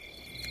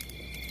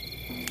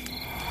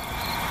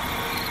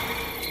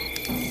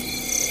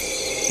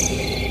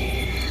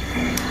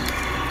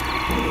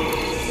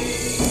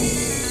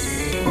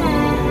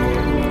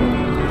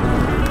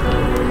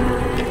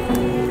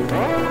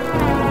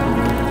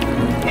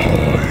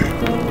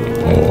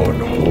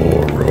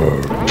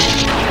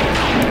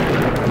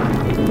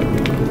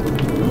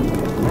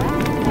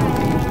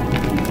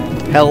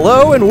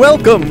Hello and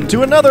welcome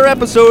to another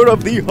episode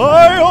of the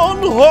High on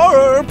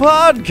Horror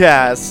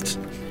podcast.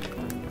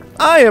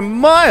 I am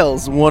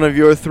Miles, one of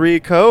your three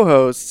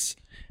co-hosts,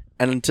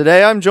 and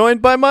today I'm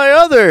joined by my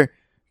other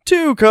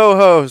two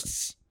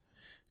co-hosts.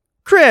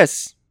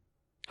 Chris,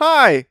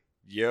 hi.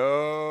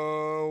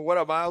 Yo, what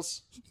up,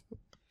 Miles?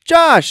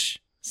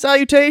 Josh,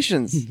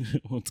 salutations.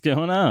 What's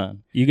going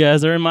on? You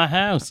guys are in my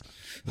house.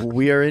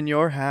 We are in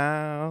your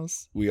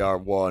house. We are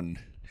one.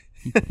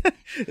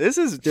 This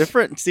is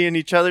different, seeing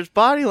each other's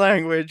body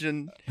language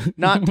and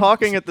not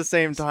talking at the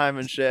same time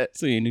and shit.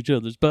 Seeing each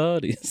other's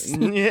bodies.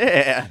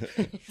 Yeah,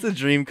 it's a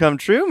dream come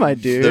true, my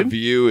dude. The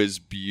view is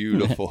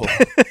beautiful.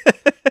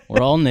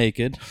 We're all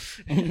naked.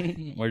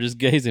 We're just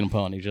gazing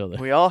upon each other.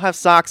 We all have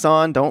socks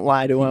on. Don't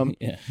lie to them.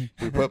 Yeah.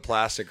 We put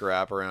plastic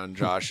wrap around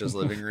Josh's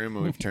living room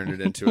and we've turned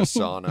it into a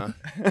sauna.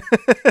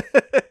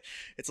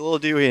 It's a little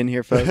dewy in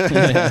here, folks.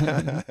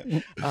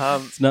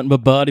 It's nothing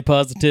but body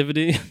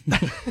positivity,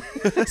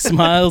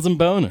 smiles, and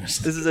boners.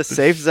 This is a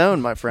safe zone,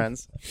 my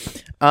friends.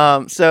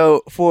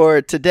 So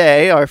for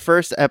today, our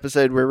first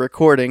episode we're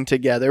recording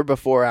together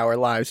before our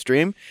live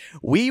stream,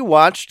 we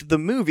watched the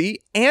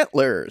movie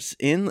Antlers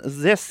in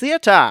the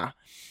theater.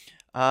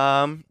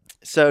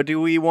 So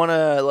do we want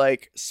to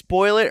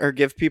spoil it or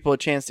give people a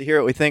chance to hear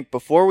what we think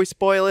before we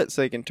spoil it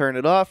so they can turn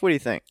it off? What do you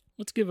think?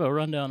 Let's give a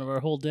rundown of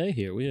our whole day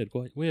here. We had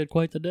quite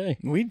the day.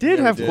 We did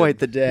have quite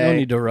the day. No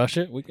need to rush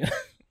it.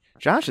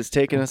 Josh is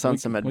taking us on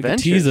some We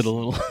adventures. can tease it a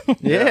little.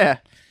 Yeah.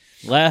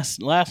 Last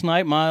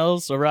night,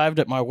 Miles arrived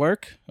at my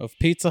work of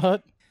Pizza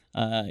Hut.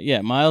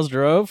 Miles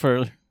drove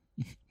for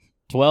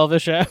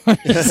 12-ish hours,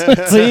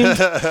 it seemed.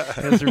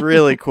 It was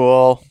really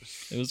cool.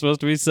 It was supposed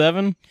to be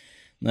 7. And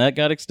that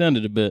got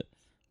extended a bit.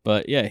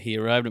 But yeah, he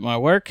arrived at my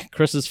work.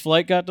 Chris's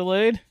flight got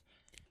delayed.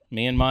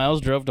 Me and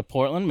Miles drove to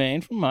Portland,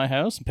 Maine from my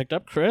house and picked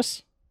up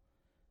Chris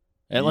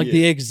at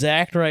the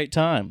exact right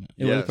time.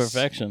 It was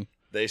perfection.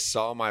 They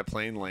saw my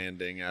plane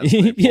landing as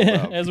they pulled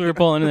up. As we were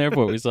pulling in the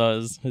airport, we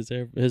saw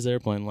his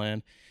airplane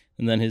land.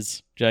 And then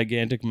his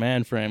gigantic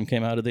man frame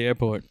came out of the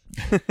airport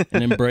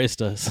and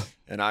embraced us.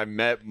 And I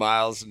met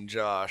Miles and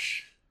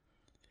Josh.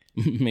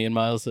 Me and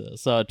Miles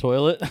saw a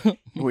toilet.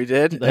 We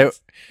did. On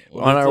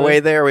On our way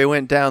there, we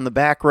went down the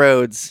back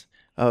roads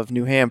of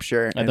New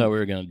Hampshire. I thought we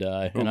were going to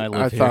die, and I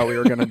live here. thought we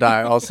were going to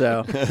die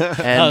also.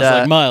 And I was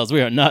like, Miles,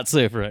 we are not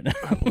safe right now.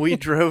 we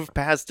drove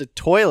past a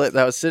toilet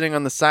that was sitting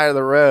on the side of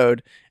the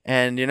road.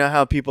 And you know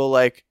how people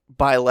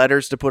buy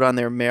letters to put on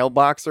their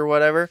mailbox or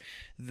whatever?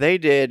 They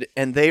did,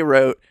 and they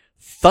wrote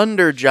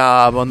Thunder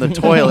Job on the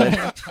toilet.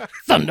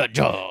 Thunder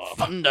job.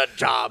 Thunder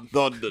Job.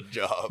 Thunder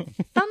job.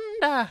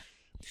 Thunder.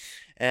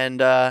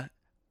 And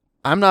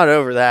I'm not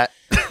over that.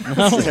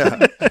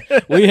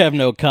 We have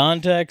no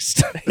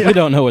context. We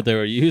don't know what they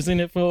were using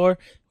it for.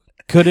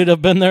 Could it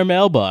have been their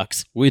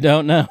mailbox? We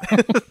don't know.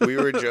 We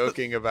were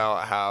joking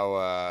about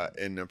how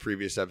in a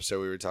previous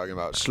episode we were talking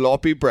about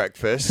sloppy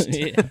breakfast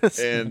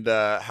and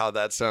how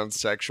that sounds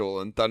sexual,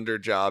 and Thunder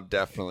Job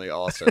definitely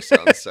also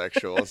sounds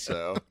sexual.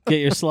 So Get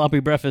your sloppy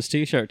breakfast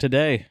t-shirt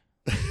today.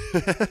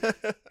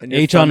 And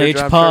your Thunder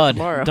Job shirt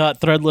tomorrow.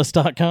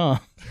 HONHpod.threadless.com.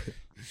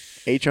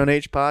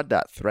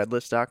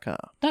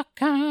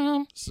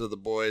 HONHpod.threadless.com. So the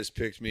boys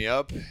picked me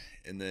up,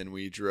 and then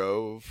we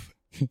drove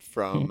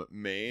from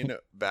Maine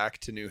back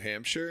to New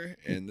Hampshire,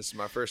 and this is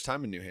my first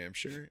time in New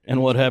Hampshire.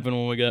 And what happened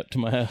when we got to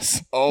my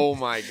house? Oh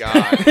my God.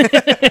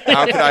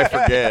 How could I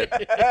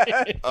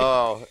forget?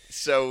 Oh,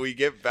 so we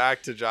get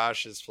back to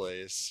Josh's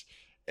place,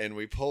 and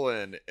we pull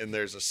in, and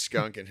there's a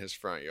skunk in his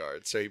front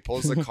yard. So he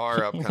pulls the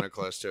car up kind of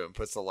close to it and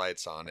puts the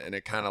lights on, and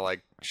it kind of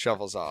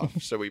shovels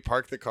off. So we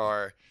park the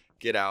car,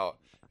 get out,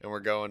 and we're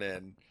going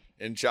in.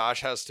 And Josh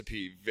has to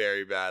pee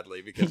very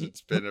badly because it's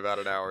been about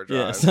an hour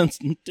drive. Yeah, since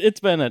it's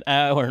been an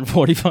hour and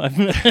 45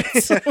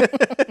 minutes.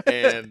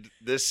 And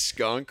this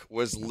skunk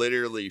was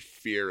literally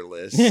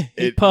fearless. Yeah,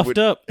 it puffed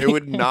up. It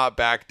would not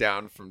back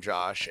down from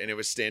Josh, and it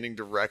was standing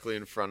directly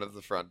in front of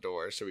the front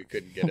door, so we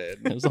couldn't get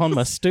in. It was on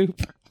my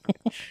stoop.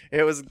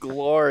 It was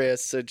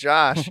glorious. So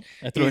Josh,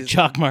 I threw a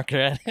chalk marker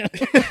at him.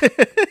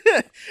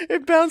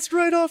 it bounced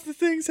right off the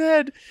thing's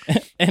head.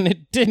 And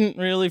it didn't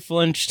really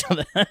flinch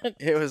to that.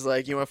 It was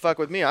like, you want to fuck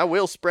with me? I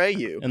will spray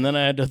you. And then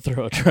I had to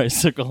throw a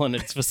tricycle in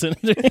its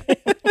vicinity.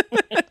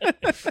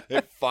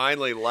 It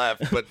finally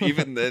left, but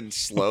even then,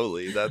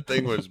 slowly. That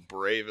thing was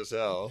brave as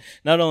hell.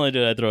 Not only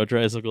did I throw a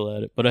tricycle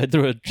at it, but I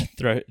threw a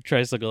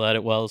tricycle at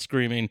it while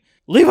screaming,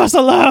 "Leave us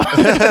alone!"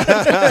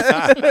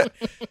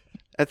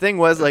 That thing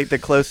was the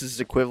closest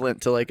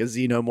equivalent to a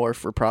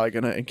xenomorph we're probably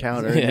going to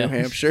encounter in New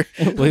Hampshire.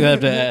 We have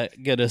to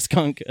get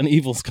an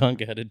evil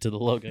skunk added to the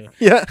logo.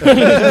 Yeah.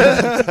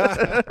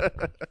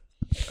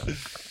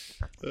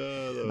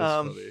 Oh, that was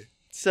funny.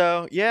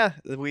 So, yeah,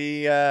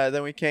 we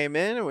then we came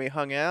in and we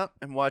hung out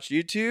and watched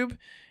YouTube.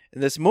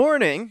 And this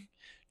morning,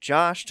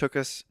 Josh took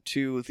us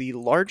to the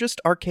largest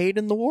arcade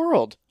in the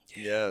world.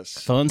 Yes.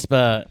 Fun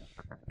spot.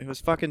 It was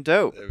fucking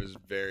dope. It was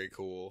very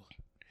cool.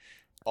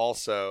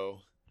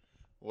 Also,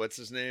 what's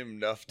his name?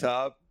 Nuff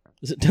Top?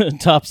 Is it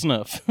Top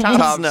Snuff? Top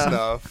Top Snuff.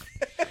 Snuff.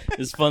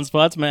 His Fun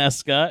Spot's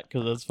mascot,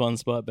 because that's Fun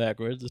Spot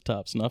backwards, is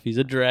Top Snuff. He's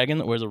a dragon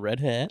that wears a red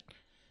hat.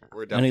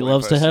 We're And he definitely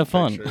loves to have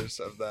posting fun. pictures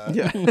of that.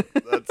 Yeah.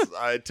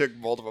 I took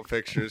multiple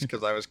pictures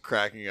because I was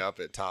cracking up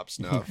at Top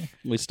Snuff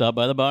We stopped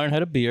by the bar and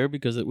had a beer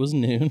because it was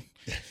noon.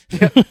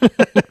 because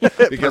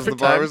the Perfect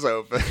bar time. was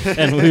open.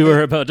 And we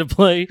were about to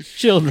play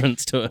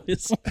children's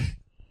toys.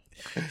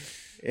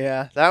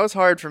 Yeah, that was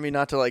hard for me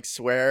not to like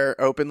swear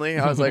openly.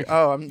 I was like,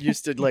 oh, I'm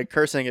used to like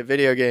cursing at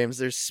video games.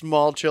 There's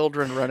small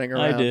children running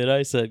around. I did.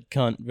 I said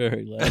cunt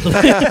very loudly.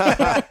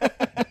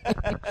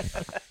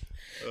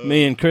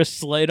 Me and Chris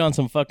slayed on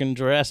some fucking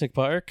Jurassic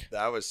Park.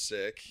 That was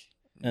sick.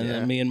 And Yeah.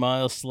 then me and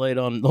Miles slayed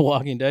on the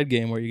Walking Dead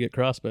game where you get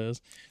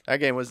crossbows. That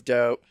game was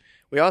dope.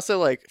 We also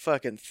like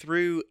fucking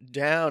threw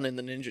down in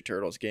the Ninja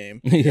Turtles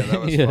game. Yeah,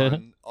 that was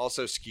fun.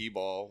 Also, skee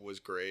ball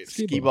was great.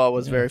 Skee ball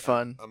was very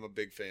fun. I'm a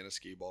big fan of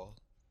skee ball.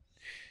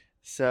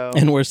 So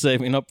And we're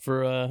saving up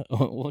for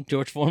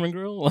George Foreman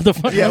grill? What the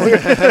fuck? yeah, we were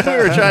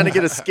trying to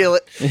get a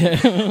skillet.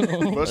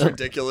 Most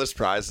ridiculous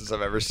prizes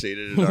I've ever seen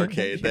in an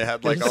arcade. They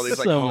had like all these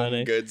like So home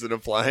many. goods and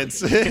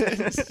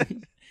appliances.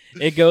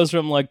 It goes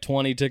from like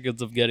 20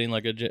 tickets of getting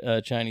like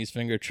a Chinese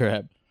finger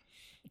trap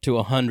to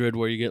 100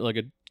 where you get like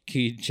a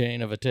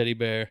keychain of a teddy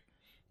bear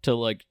to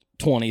like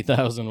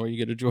 20,000 where you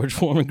get a George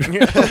Foreman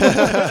grill.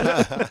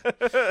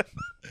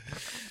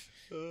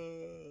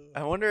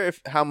 I wonder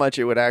if how much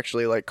it would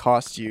actually like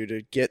cost you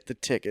to get the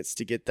tickets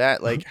to get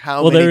that. Like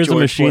how Well, many there is a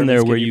George machine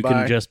there Foremans where can you buy?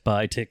 can just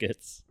buy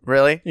tickets.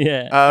 Really?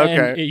 Yeah. Oh, And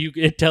okay.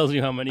 it tells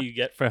you how many you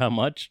get for how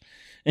much.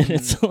 And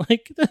it's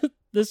like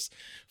this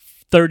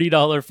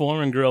 $30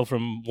 Foreman grill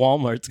from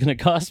Walmart's going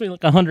to cost me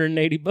like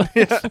 $180.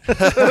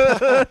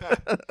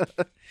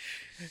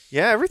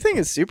 Yeah, everything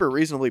is super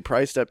reasonably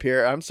priced up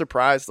here. I'm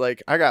surprised.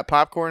 Like I got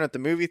popcorn at the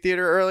movie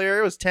theater earlier.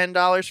 It was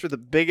 $10 for the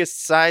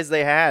biggest size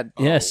they had.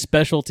 Yeah, Oh.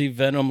 specialty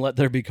Venom Let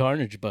There Be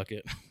Carnage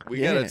bucket.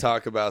 We Yeah. gotta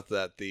talk about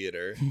that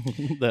theater.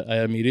 That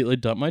I immediately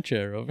dumped my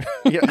chair over.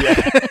 Yeah.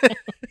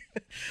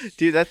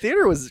 Dude, that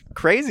theater was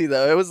crazy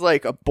though. It was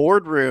like a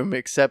boardroom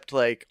except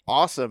like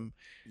awesome.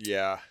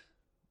 Yeah,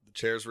 the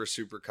chairs were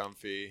super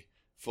comfy,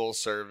 full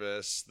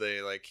service. They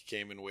like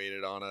came and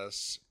waited on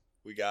us.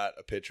 We got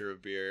a pitcher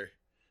of beer,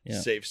 Yeah.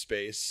 safe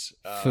space,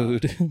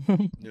 Food.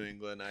 New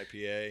England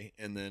IPA,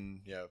 and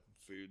then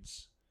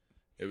foods.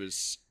 It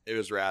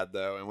was rad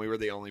though, and we were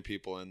the only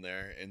people in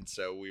there, and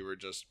so we were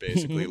just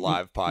basically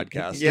live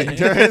podcasting. Yeah,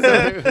 during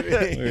the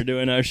movie. We're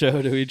doing our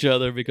show to each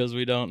other because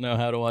we don't know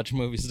how to watch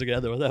movies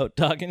together without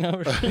talking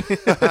over.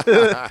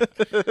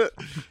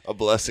 A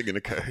blessing and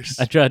a curse.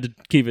 I tried to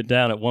keep it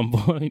down at one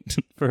point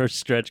for a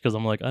stretch because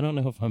I'm like, I don't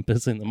know if I'm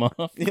pissing them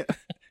off. Yeah.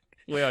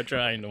 We are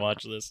trying to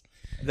watch this.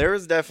 There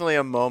was definitely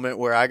a moment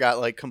where I got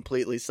like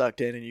completely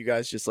sucked in and you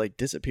guys just like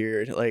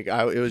disappeared. Like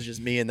it was just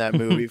me in that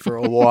movie for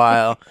a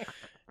while.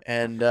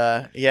 And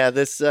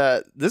this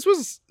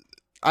was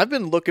I've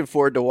been looking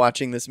forward to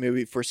watching this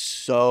movie for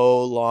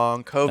so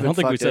long. COVID I don't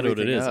think we fucked said what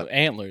it everything is. up.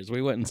 Antlers.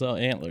 We went and saw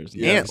Antlers.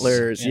 Yes.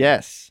 Antlers, Yeah.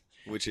 yes.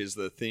 Which is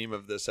the theme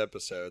of this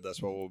episode.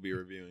 That's what we'll be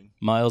reviewing.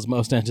 Miles'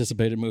 most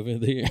anticipated movie of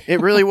the year. It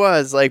really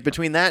was. Like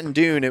between that and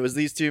Dune, it was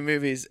these two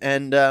movies.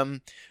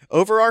 And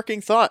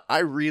overarching thought, I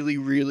really,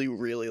 really,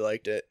 really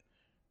liked it.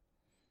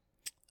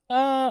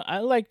 I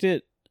liked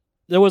it.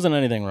 There wasn't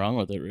anything wrong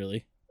with it,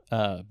 really.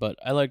 But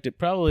I liked it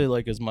probably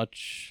like as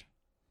much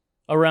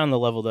around the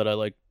level that I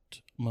liked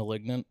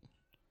Malignant.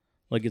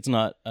 Like it's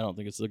not. I don't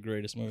think it's the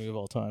greatest movie of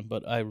all time,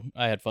 but I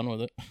had fun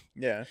with it.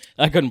 Yeah.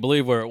 I couldn't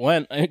believe where it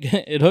went.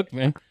 It hooked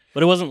me,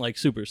 but it wasn't like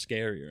super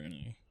scary or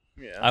anything.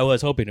 Yeah. I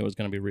was hoping it was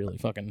going to be really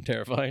fucking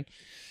terrifying.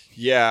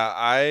 Yeah,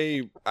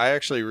 I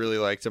actually really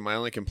liked it. My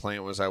only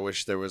complaint was I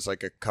wish there was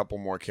like a couple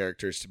more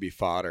characters to be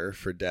fodder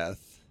for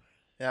death.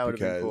 That would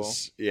have been cool.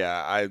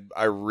 Yeah,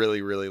 I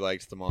really, really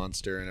liked the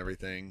monster and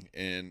everything.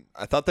 And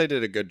I thought they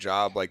did a good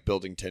job like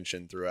building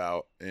tension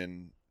throughout.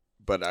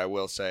 But I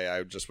will say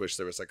I just wish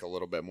there was like a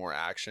little bit more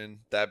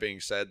action. That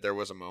being said, there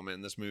was a moment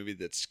in this movie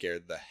that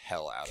scared the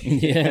hell out of me.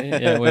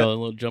 yeah, we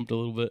all jumped a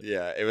little bit.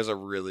 Yeah, it was a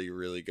really,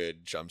 really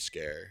good jump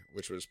scare,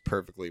 which was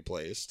perfectly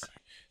placed.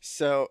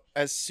 So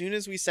as soon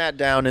as we sat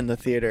down in the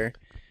theater,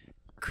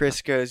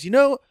 Chris goes,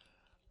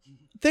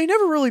 they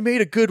never really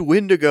made a good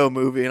Wendigo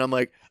movie. And I'm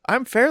like,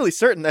 I'm fairly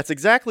certain that's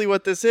exactly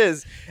what this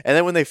is. And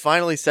then when they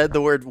finally said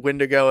the word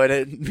Wendigo in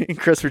it, me and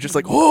Chris were just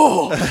like,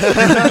 whoa!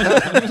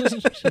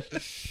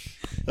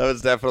 That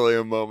was definitely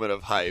a moment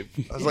of hype.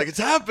 I was like, it's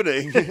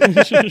happening.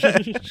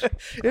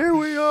 Here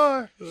we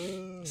are.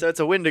 So it's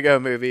a Wendigo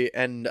movie,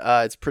 and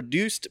it's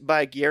produced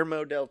by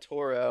Guillermo del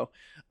Toro.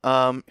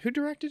 Who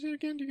directed it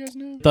again? Do you guys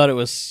know? Thought it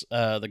was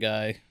the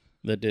guy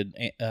that did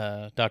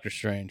Doctor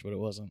Strange, but it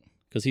wasn't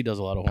because he does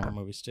a lot of horror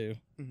movies too.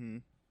 Mm-hmm.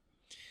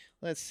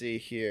 Let's see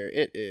here.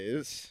 It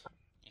is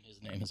And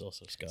his name is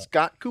also Scott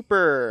Scott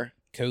Cooper.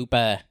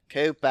 Cooper.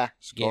 Cooper,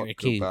 Gary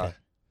Cooper.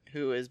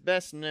 who is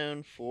best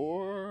known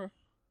for...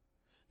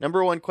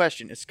 Number one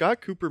question, is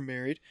Scott Cooper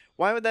married?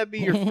 Why would that be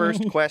your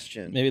first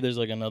question? Maybe there's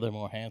like another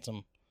more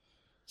handsome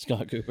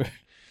Scott Cooper.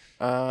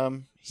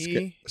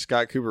 He...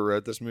 Scott Cooper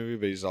wrote this movie,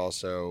 but he's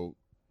also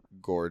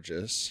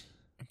gorgeous.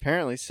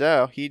 Apparently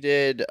so. He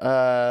did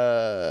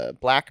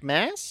Black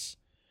Mass.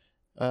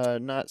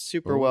 Not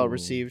super well Ooh.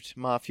 received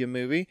mafia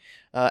movie.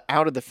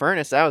 Out of the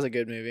Furnace, that was a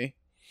good movie.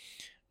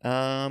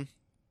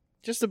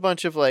 Just a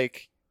bunch of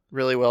like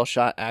really well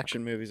shot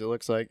action movies, it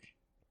looks like.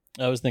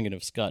 I was thinking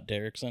of Scott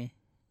Derrickson.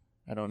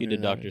 I don't know. He who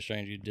did that Doctor is.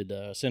 Strange. He did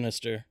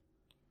Sinister.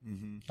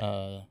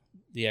 Mm-hmm.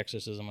 The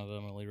Exorcism of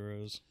Emily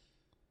Rose.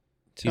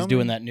 Tell He's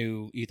doing me- that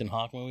new Ethan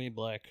Hawke movie,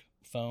 Black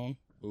Phone.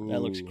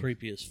 That looks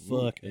creepy as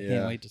fuck. I yeah.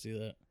 can't wait to see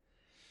that.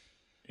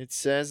 It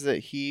says that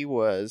he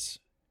was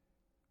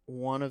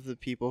one of the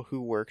people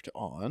who worked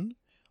on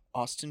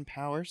Austin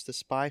Powers, The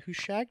Spy Who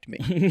Shagged Me.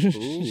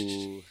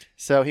 Ooh.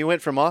 So he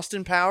went from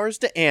Austin Powers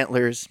to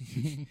Antlers.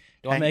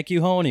 Do I make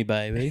you horny,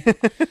 baby?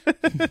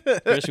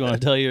 Chris, you want to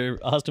tell your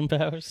Austin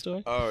Powers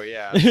story? Oh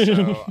yeah.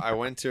 So I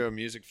went to a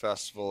music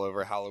festival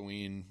over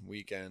Halloween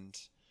weekend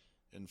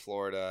in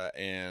Florida,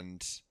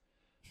 and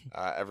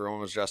everyone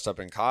was dressed up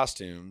in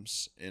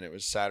costumes. And it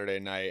was Saturday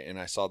night, and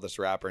I saw this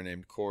rapper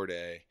named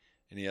Corday,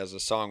 and he has a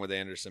song with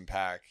Anderson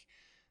 .Paak.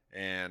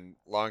 And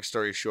long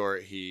story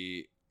short,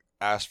 he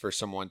asked for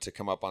someone to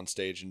come up on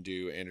stage and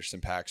do Anderson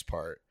 .Paak's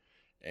part.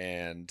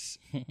 And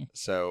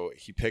so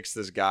he picks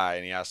this guy,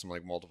 and he asks him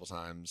like multiple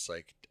times,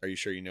 like, "Are you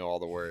sure you know all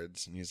the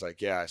words?" And he's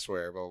like, "Yeah, I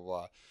swear." Blah blah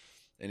blah.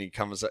 And he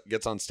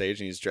gets on stage,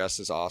 and he's dressed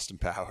as Austin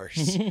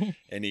Powers,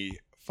 and he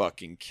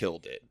fucking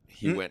killed it.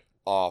 He went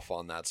off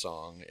on that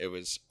song. It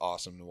was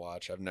awesome to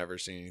watch. I've never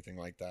seen anything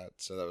like that,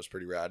 so that was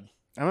pretty rad.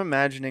 I'm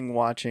imagining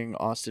watching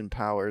Austin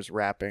Powers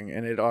rapping,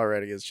 and it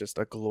already is just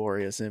a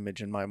glorious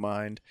image in my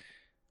mind.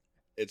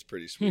 It's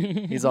pretty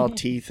sweet. He's all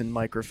teeth and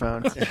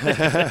microphone. So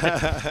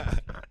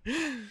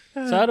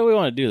how do we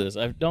want to do this?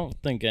 I don't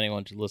think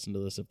anyone should listen to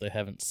this if they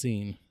haven't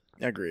seen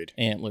Agreed.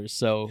 Antlers.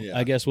 So Yeah.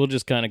 I guess we'll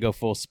just kind of go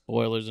full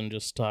spoilers and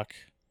just talk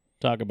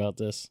about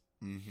this.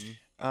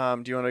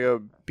 Mm-hmm. Do you want to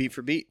go beat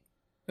for beat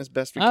as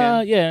best we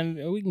can? Yeah,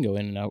 and we can go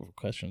in and out with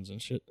questions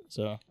and shit.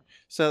 So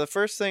So the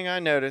first thing I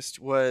noticed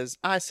was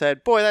I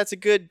said, "Boy, that's a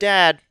good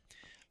dad,"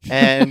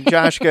 and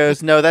Josh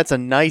goes, "No, that's a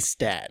nice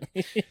dad."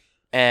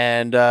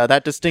 And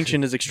that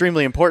distinction is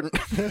extremely important.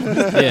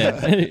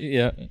 yeah,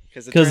 yeah,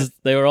 because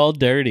they were all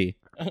dirty.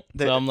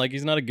 So I'm like,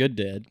 he's not a good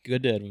dad.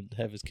 Good dad would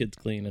have his kids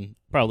clean and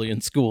probably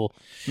in school,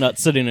 not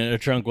sitting in a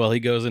trunk while he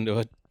goes into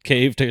a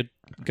cave to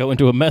go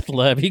into a meth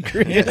lab he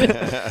created.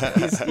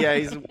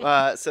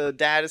 So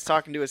dad is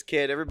talking to his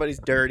kid. Everybody's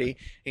dirty.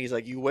 He's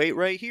like, "You wait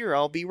right here.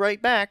 I'll be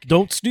right back."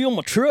 Don't steal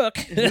my truck.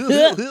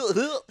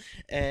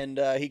 And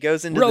he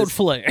goes into Road this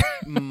flare.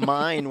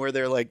 mine where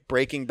they're like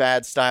Breaking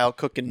Bad style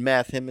cooking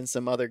meth, him and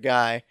some other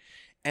guy.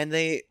 And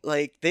they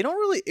don't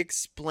really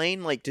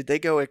explain, like, did they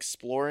go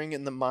exploring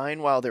in the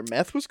mine while their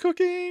meth was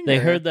cooking? They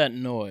or- heard that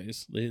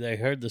noise. They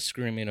heard the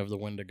screaming of the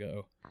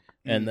Wendigo.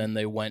 And then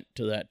they went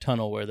to that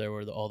tunnel where there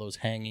were all those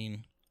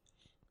hanging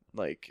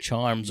like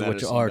charms, which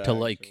Medicine are bags to or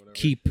like whatever.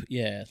 keep,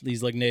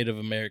 these like Native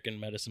American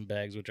medicine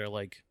bags, which are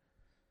like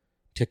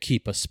to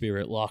keep a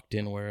spirit locked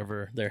in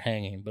wherever they're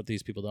hanging. But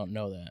these people don't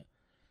know that,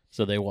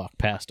 so they walk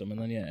past him,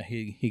 and then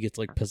he gets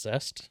like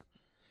possessed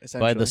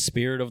by the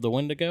spirit of the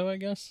Wendigo, I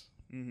guess.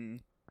 Mm-hmm.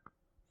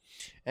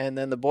 And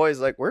then the boy's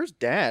like, "Where's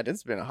Dad?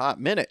 It's been a hot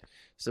minute."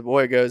 So the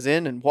boy goes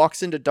in and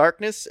walks into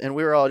darkness, and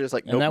we were all just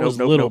like, "Nope, And that nope, was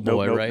nope, little nope,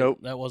 boy, nope, right? nope."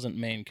 That wasn't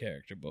main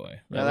character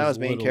boy. No, that was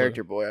main littler.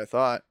 character boy, I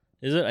thought.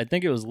 Is it? I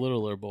think it was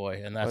littler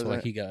boy, and that's Was why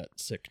it? he got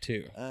sick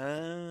too.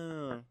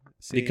 Oh.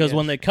 See, Because yeah.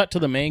 when they cut to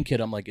the main kid,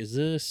 I'm like, is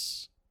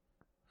this...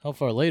 How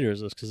far later is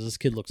this? Because this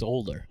kid looks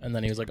older. And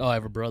then he was like, oh, I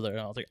have a brother. And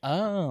I was like,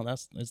 oh,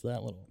 it's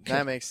that little kid.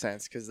 That makes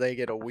sense, because they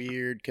get a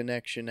weird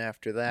connection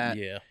after that.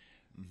 Yeah.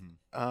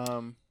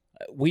 Mm-hmm.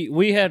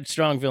 We had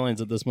strong feelings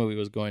that this movie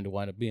was going to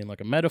wind up being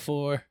like a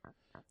metaphor,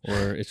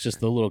 or it's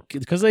just the little kid.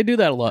 Because they do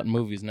that a lot in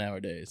movies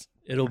nowadays.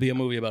 It'll be a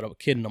movie about a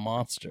kid and a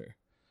monster.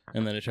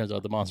 And then it turns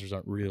out the monsters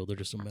aren't real. They're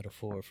just a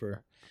metaphor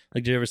for...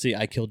 Like, did you ever see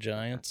I Kill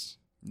Giants?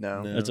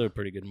 No. No. That's a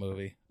pretty good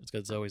movie. It's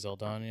got Zoe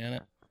Saldana in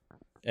it.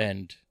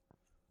 And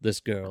this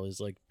girl is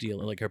like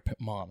dealing... Like, her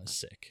mom is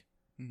sick.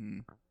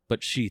 Mm-hmm.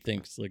 But she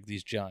thinks like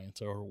these giants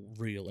are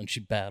real, and she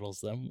battles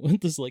them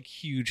with this like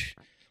huge,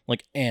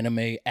 like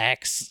anime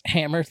axe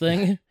hammer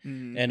thing.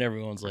 Mm-hmm. And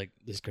everyone's like,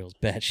 "This girl's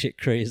batshit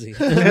crazy."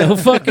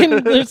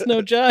 There's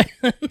no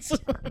giants.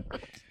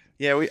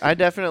 Yeah, I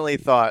definitely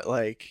thought,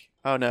 like,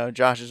 oh no,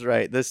 Josh is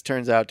right. This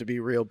turns out to be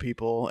real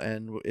people,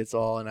 and it's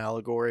all an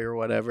allegory or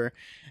whatever.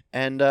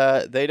 And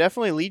they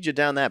definitely lead you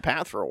down that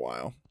path for a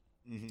while.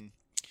 Mm-hmm.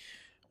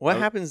 What Oh.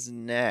 happens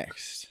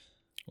next?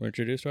 We're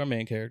introduced to our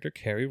main character,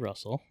 Carrie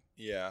Russell.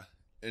 Yeah.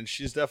 And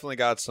she's definitely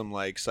got some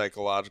like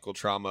psychological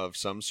trauma of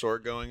some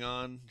sort going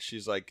on.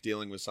 She's like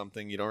dealing with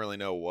something. You don't really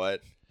know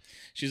what.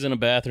 She's in a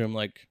bathroom,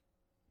 like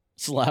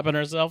slapping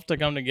herself to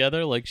come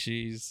together, like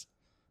she's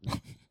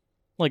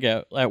like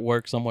at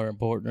work somewhere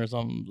important or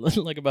something,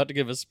 like about to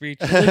give a speech.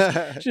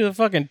 She's a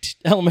fucking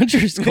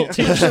elementary school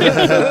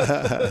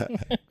teacher.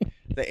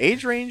 The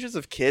age ranges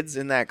of kids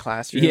in that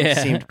classroom Yeah.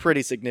 seemed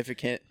pretty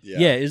significant.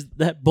 Yeah, is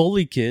that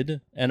bully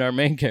kid and our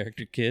main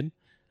character kid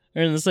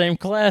are in the same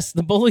class.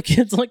 The bully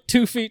kid's like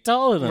 2 feet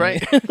taller than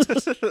Right. me.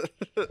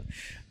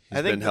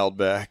 He's been held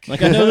back.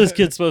 Like, I know this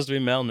kid's supposed to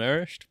be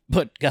malnourished,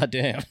 but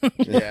goddamn.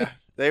 Yeah.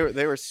 They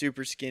were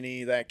super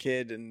skinny, that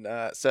kid, and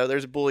so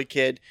there's a bully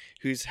kid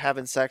who's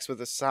having sex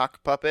with a sock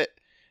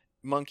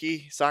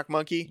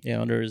monkey.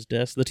 Yeah, under his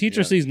desk. The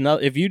teacher Yeah. sees no.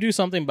 If you do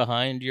something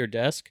behind your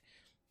desk,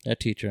 that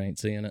teacher ain't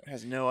seeing it.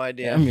 Has no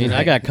idea. I mean,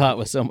 I got caught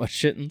with so much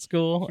shit in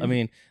school. I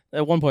mean,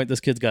 at one point, this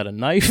kid's got a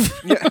knife.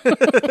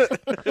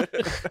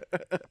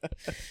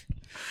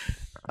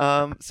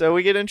 So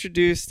we get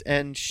introduced,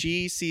 and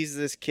she sees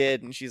this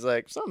kid, and she's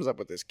like, something's up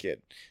with this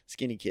kid.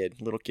 Skinny kid,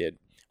 little kid,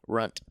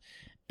 runt.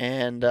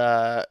 And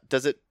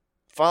does it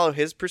follow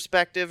his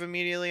perspective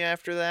immediately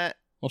after that?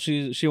 Well,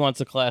 she wants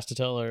the class to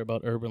tell her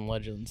about urban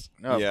legends.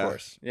 No, Yeah. of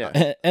course.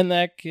 Yeah. And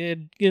that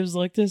kid gives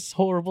like this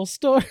horrible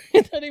story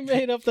that he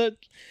made up that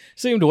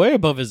seemed way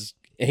above his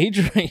age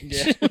range.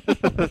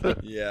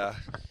 Yeah.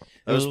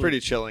 That was pretty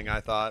chilling, I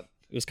thought.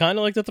 It was kind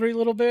of like the Three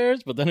Little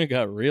Bears, but then it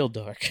got real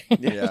dark.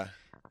 Yeah.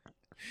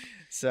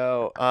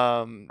 So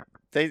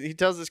he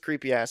tells this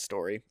creepy ass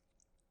story,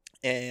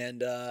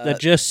 and That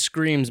just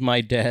screams,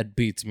 "My dad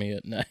beats me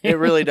at night." it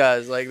really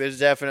does. Like, there's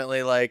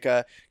definitely like,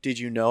 did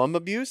you know I'm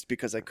abused?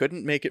 Because I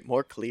couldn't make it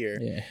more clear.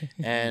 Yeah.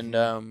 And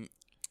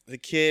the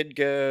kid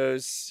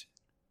goes.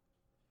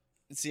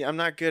 See, I'm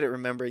not good at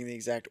remembering the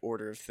exact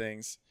order of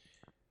things.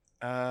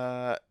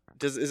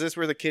 Is this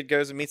where the kid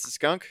goes and meets the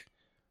skunk?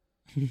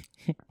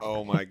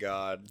 Oh my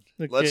God.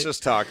 The Let's kid-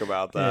 just talk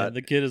about Yeah, that.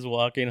 the kid is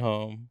walking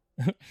home.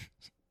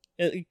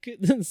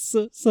 It's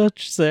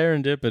such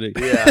serendipity.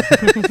 Yeah.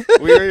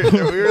 we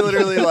were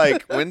literally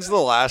like, when's the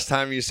last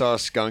time you saw a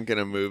skunk in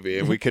a movie?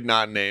 And we could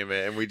not name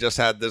it. And we just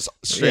had this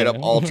straight up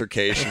Yeah.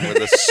 altercation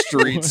with a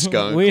street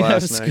skunk we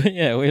have last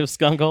night. we have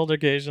skunk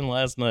altercation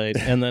last night,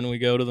 and then we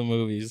go to the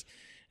movies,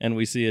 and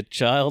we see a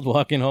child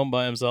walking home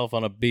by himself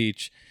on a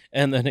beach,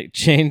 and then it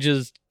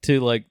changes to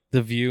like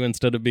the view,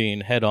 instead of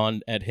being head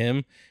on at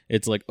him,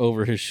 it's like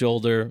over his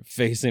shoulder,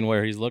 facing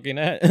where he's looking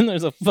at, and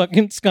there's a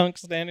fucking skunk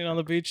standing on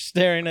the beach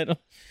staring at him,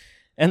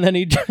 and then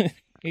he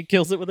he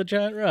kills it with a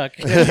giant rock.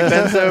 He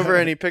bends over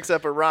and he picks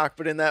up a rock,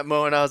 but in that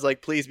moment I was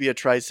like, please be a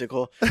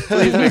tricycle.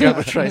 Please pick up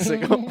a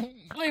tricycle.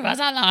 Leave us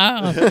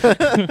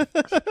alone.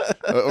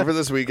 Over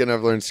this weekend,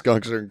 I've learned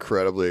skunks are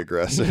incredibly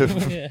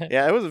aggressive. Yeah.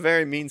 Yeah, it was a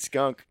very mean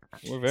skunk.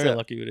 We're very So-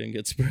 lucky we didn't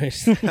get sprayed.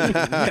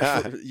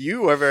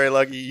 You are very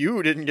lucky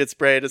you didn't get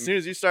sprayed. As soon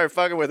as you started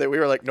fucking with it, we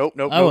were like, nope.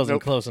 I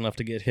wasn't close enough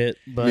to get hit,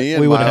 but Me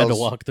and we would have had to Miles-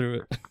 walk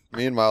through it.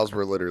 Me and Miles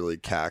were literally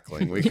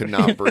cackling. We could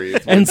not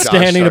breathe. when And Josh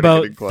standing started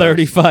about getting close.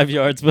 35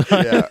 yards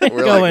behind. Yeah,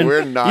 we're going, like,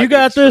 we're not you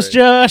got getting this,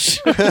 Josh.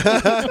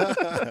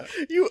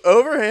 You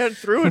overhand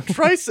threw a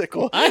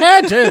tricycle. I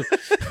had to.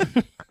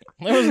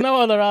 There was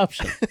no other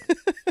option.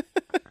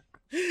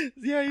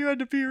 Yeah, you had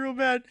to pee real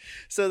bad.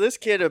 So this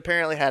kid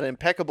apparently had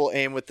impeccable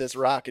aim with this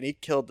rock, and he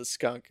killed the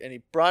skunk, and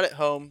he brought it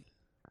home,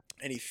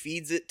 and he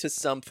feeds it to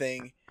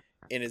something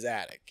in his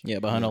attic. Yeah,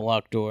 behind a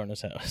locked door in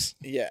his house.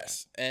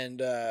 Yes, and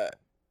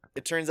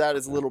it turns out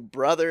his little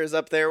brother is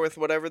up there with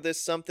whatever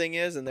this something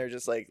is, and they're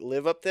just like,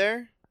 live up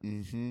there?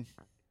 Mm-hmm.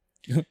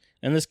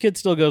 And this kid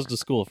still goes to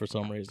school for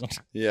some reason.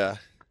 Yeah.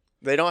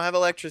 They don't have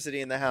electricity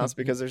in the house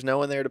because there's no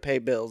one there to pay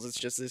bills. It's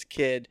just this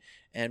kid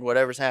and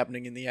whatever's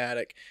happening in the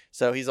attic.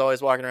 So he's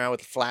always walking around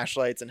with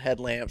flashlights and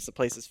headlamps. The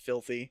place is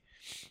filthy.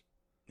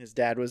 His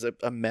dad was a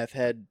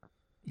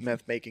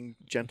meth-making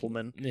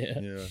gentleman. Yeah.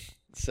 Yeah.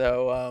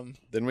 So,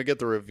 Then we get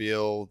the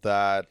reveal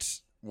that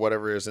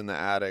whatever is in the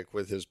attic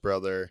with his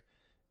brother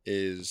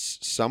is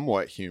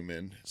somewhat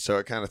human. So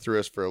it kind of threw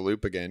us for a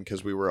loop again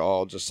because we were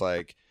all just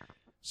like,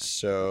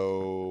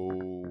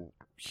 so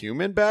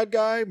human bad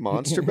guy,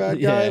 monster bad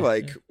guy? Yeah.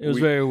 Like, It was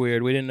very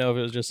weird. We didn't know if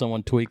it was just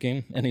someone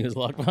tweaking and he was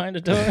locked behind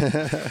a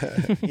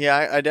door.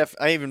 yeah,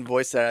 I even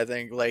voiced that, I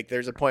think. Like,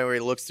 there's a point where he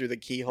looks through the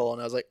keyhole,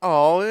 and I was like,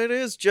 oh, it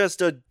is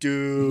just a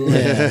dude.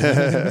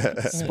 Yeah.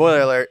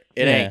 Spoiler alert,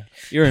 it Yeah. ain't.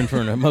 You're in for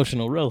an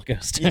emotional roller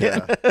coaster.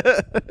 Yeah.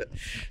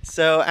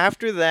 So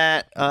after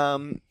that,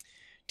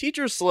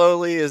 teacher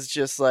slowly is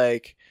just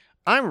like,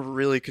 I'm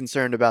really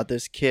concerned about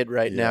this kid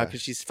right now Yeah.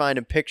 because she's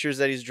finding pictures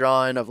that he's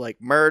drawing of like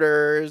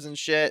murders and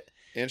shit.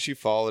 And she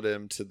followed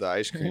him to the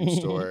ice cream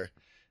store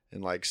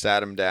and like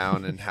sat him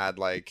down and had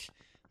like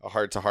a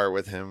heart to heart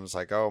with him. It was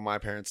like, oh, my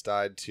parents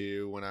died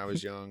too when I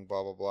was young,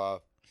 blah, blah, blah.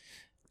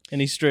 And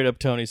he's straight up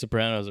Tony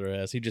Soprano's her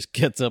ass. He just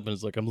gets up and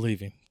is like, I'm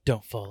leaving.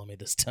 Don't follow me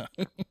this time.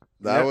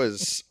 That Yep.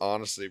 was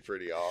honestly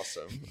pretty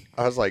awesome.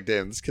 I was like,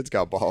 damn, this kid's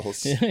got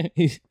balls.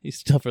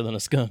 He's tougher than a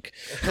skunk.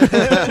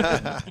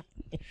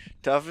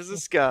 Tough as a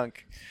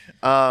skunk.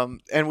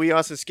 And we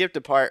also skipped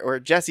a part where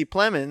Jesse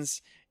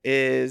Plemons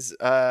is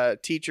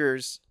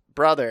teacher's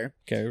brother,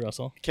 Carrie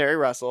Russell. Carrie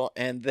Russell,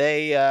 and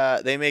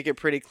they make it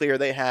pretty clear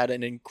they had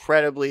an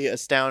incredibly,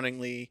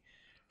 astoundingly,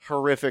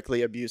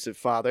 horrifically abusive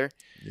father.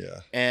 Yeah.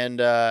 And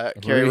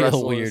Carrie Real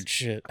Russell weird is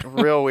shit.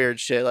 real weird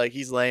shit. Like,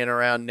 he's laying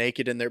around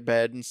naked in their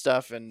bed and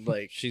stuff, and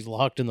like, She's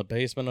locked in the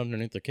basement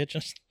underneath the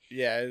kitchen.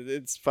 yeah,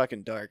 it's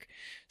fucking dark.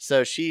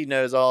 So she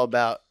knows all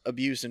about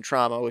abuse and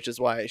trauma, which is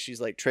why she's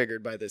like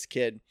triggered by this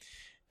kid.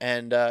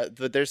 And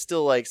but there's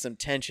still like some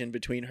tension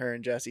between her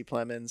and Jesse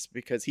Plemons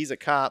because he's a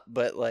cop,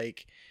 but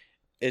like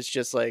it's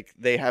just like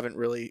they haven't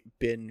really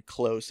been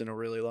close in a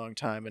really long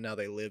time, and now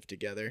they live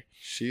together.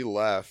 She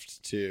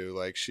left too.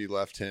 Like she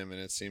left him,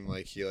 and it seemed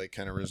like he like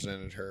kind of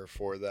resented her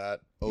for that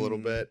a little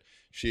bit.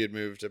 She had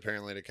moved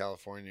apparently to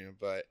California,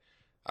 but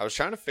I was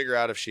trying to figure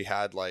out if she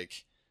had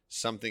like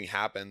something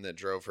happen that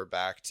drove her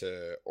back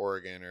to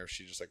Oregon, or if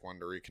she just like wanted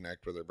to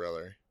reconnect with her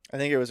brother. I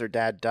think it was her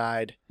dad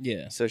died,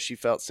 Yeah. so she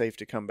felt safe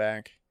to come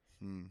back.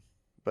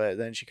 But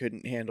then she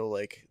couldn't handle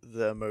like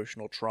the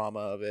emotional trauma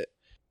of it.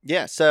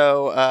 Yeah,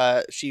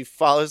 so she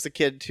follows the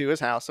kid to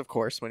his house, of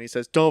course, when he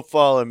says, "Don't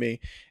follow me."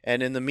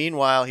 And in the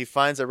meanwhile, he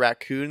finds a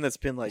raccoon that's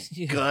been like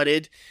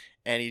gutted,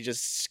 and he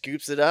just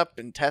scoops it up,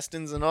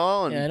 intestines and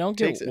all. And Yeah, I don't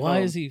takes get it why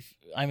home. is he.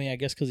 I mean, I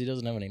guess because he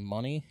doesn't have any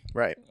money,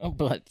 Right.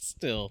 but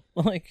still,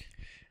 like.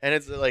 And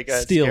it's like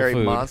a Steal scary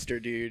food. monster,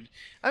 dude.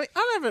 I mean,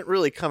 I haven't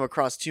really come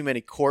across too many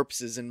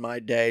corpses in my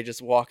day,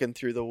 just walking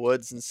through the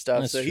woods and stuff.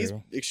 That's so he's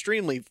true.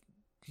 extremely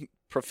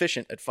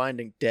proficient at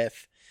finding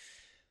death.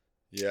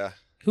 Yeah.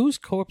 Whose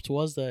corpse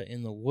was that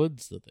in the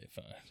woods that they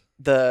found?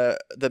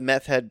 The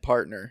meth head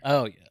partner.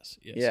 Oh, yes.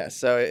 Yeah,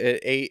 so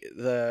it ate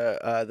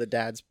the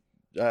dad's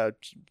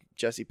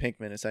Jesse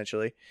Pinkman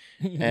essentially,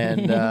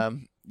 and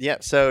yeah,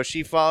 so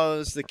she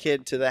follows the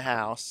kid to the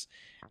house,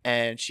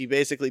 and she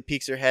basically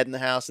peeks her head in the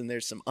house, and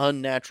there's some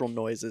unnatural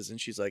noises,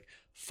 and she's like,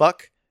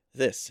 "Fuck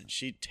this," and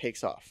she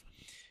takes off,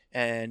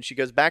 and she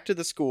goes back to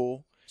the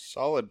school.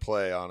 Solid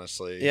play,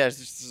 honestly. Yeah, it's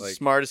just the Like-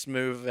 smartest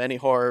move of any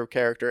horror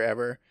character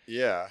ever.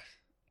 Yeah.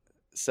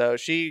 So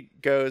she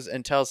goes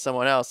and tells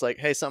someone else, like,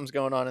 "Hey, something's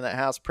going on in that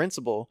house,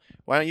 principal.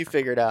 Why don't you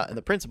figure it out?" And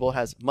the principal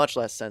has much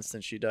less sense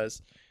than she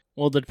does.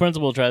 Well, the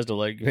principal tries to,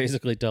 like,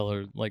 basically tell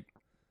her, like,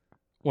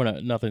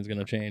 nothing's going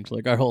to change.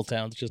 Like, our whole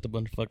town's just a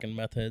bunch of fucking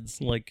meth heads.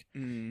 Like,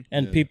 and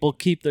Yeah. people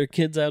keep their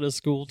kids out of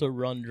school to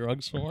run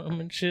drugs for them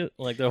and shit.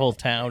 Like, their whole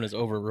town is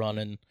overrun,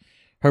 and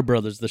her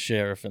brother's the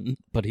sheriff,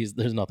 but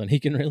there's nothing he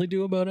can really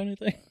do about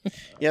anything.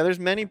 Yeah, there's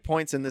many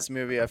points in this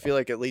movie. I feel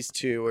like at least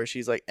two where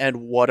she's like,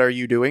 "And what are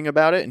you doing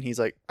about it?" And he's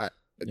like,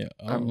 Yeah,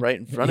 I'm right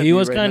in front of he you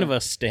was right kind now. of a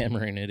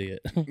stammering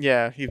idiot.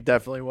 Yeah, he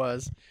definitely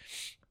was.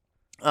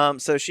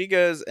 So she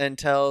goes and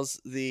tells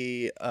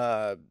the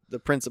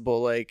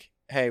principal, like,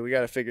 "Hey, we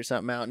got to figure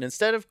something out." And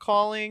instead of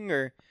calling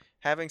or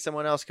having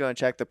someone else go and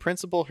check, the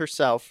principal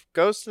herself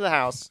goes to the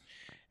house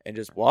and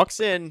just walks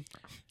in.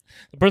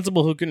 The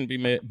principal who couldn't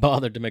be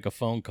bothered to make a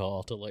phone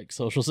call to, like,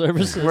 social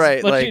services.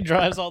 Right, But she like-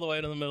 drives all the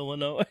way to the middle of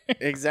nowhere.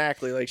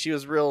 Exactly, like she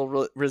was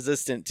real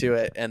resistant to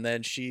it, and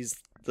then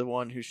she's the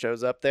one who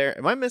shows up there.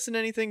 Am I missing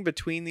anything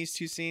between these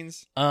two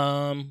scenes?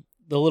 The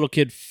little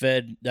kid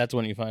fed. That's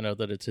when you find out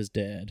that it's his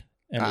dad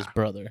and his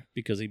brother,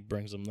 because he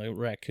brings him the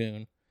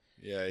raccoon.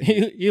 Yeah.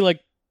 He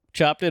like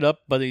chopped it up,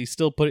 but he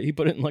still put it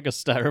in like a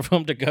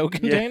styrofoam to go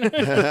container.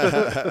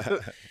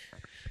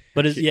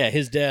 But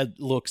his dad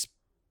looks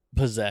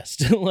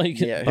possessed, like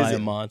by a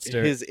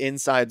monster. His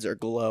insides are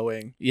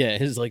glowing. Yeah,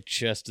 his like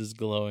chest is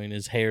glowing,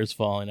 his hair's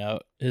falling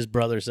out. His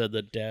brother said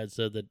that dad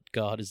said that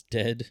God is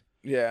dead.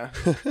 Yeah.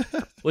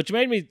 Which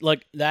made me,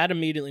 like, that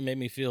immediately made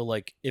me feel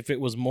like if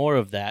it was more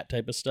of that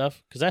type of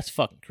stuff, because that's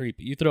fucking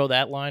creepy. You throw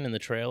that line in the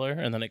trailer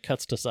and then it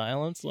cuts to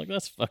silence, like,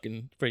 that's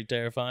fucking pretty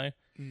terrifying.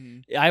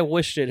 Mm-hmm. I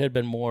wished it had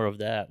been more of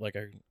that, like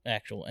an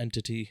actual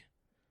entity.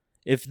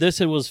 If this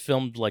was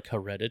filmed like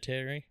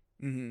Hereditary,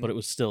 Mm-hmm. but it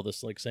was still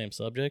this, like, same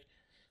subject,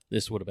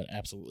 this would have been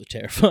absolutely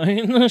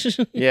terrifying.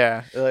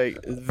 Yeah, like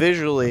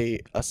visually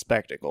a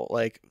spectacle.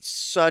 Like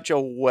such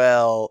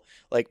a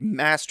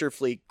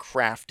masterfully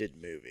crafted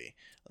movie.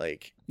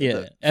 Like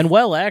Yeah, and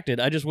well acted.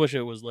 I just wish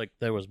it was like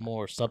there was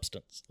more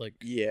substance. Like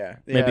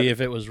maybe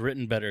if it was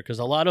written better, because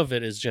a lot of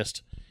it is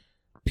just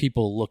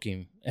people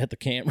looking at the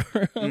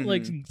camera,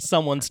 like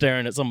someone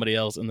staring at somebody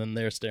else, and then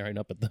they're staring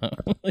up at them.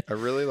 I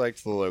really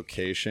liked the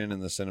location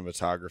and the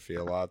cinematography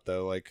a lot,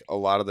 though. Like a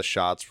lot of the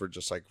shots were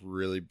just like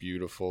really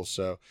beautiful,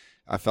 so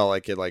I felt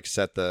like it like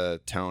set the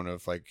tone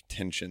of like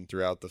tension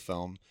throughout the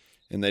film,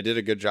 and they did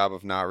a good job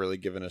of not really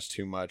giving us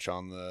too much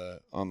on the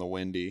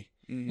windy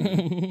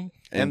And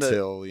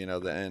until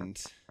the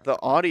end.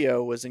 the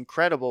audio was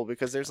incredible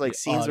because there's like The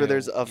scenes audio, where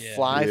there's a yeah.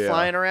 fly Yeah.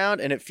 flying around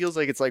and it feels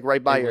like it's like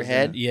right by It your was,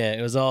 head. Yeah,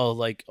 it was all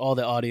like all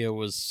the audio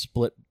was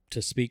split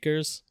to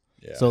speakers.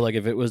 Yeah. So like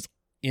if it was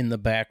in the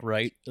back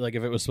right, like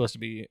if it was supposed to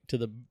be to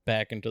the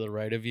back and to the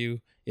right of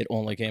you, it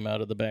only came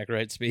out of the back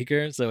right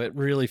speaker. So it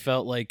really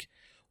felt like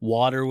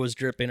water was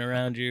dripping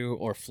around you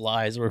or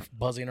flies were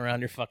buzzing around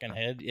your fucking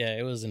head. Yeah,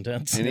 it was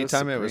intense.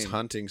 Anytime it was supreme.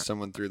 hunting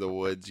someone through the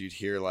woods, you'd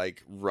hear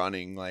like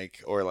running,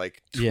 like or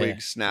like Yeah,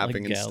 twigs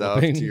snapping like and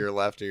stuff galloping. to your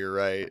left or your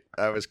right.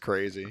 That was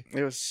crazy.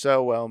 It was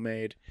so well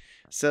made.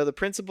 So the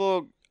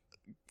principal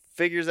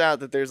figures out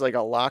that there's like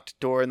a locked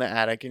door in the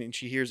attic and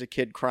she hears a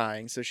kid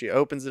crying. So she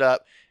opens it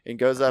up and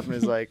goes up and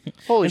is like,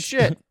 "Holy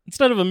shit."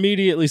 Instead of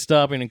immediately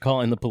stopping and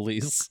calling the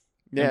police.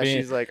 Yeah, I mean,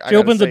 she's like, She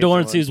opens the door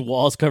and sees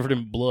walls covered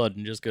in blood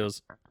and just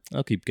goes,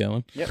 I'll keep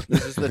going. "Yep,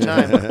 this is the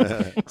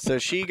time." So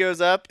she goes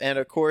up and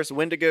of course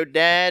Wendigo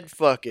Dad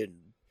fucking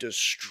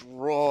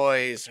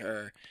destroys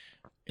her.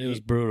 It was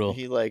brutal.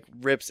 He like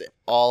rips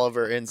all of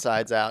her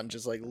insides out and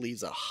just like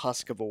leaves a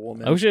husk of a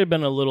woman. I wish it had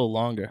been a little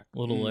longer, a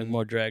little like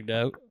more dragged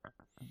out,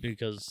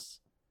 because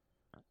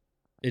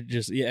it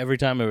just every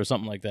time there was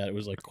something like that, it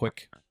was like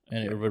quick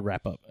and it would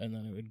wrap up, and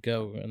then it would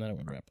go, and then it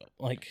would wrap up.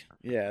 Like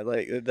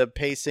like the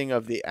pacing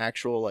of the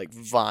actual like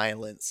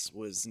violence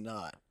was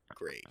not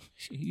great.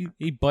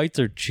 he bites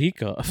her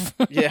cheek off,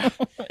 Yeah,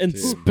 and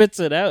spits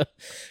it out.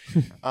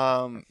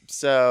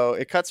 So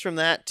it cuts from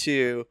that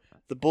to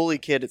the bully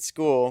kid at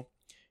school.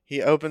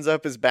 He opens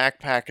up his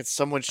backpack. It's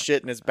someone's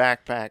shit in his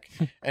backpack,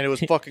 and it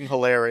was fucking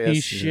hilarious.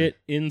 He shit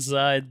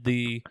inside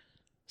the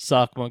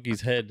sock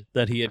monkey's head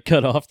that he had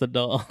cut off the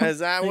doll. Is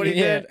that what he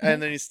Yeah. did?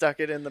 And then he stuck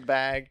it in the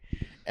bag.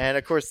 And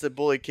of course, the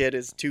bully kid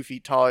is 2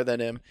 feet taller than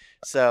him.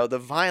 So the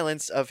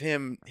violence of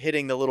him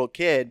hitting the little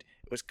kid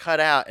was cut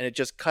out, and it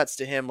just cuts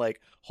to him like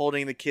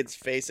holding the kid's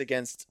face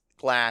against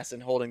glass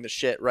and holding the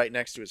shit right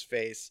next to his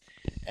face.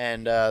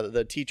 And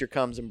the teacher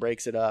comes and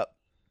breaks it up.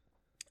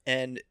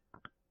 And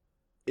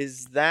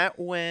is that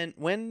when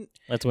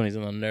That's when he's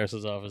in the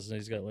nurse's office and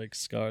he's got like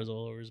scars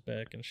all over his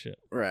back and shit.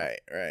 right.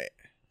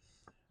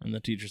 And the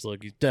teacher's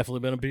like, he's definitely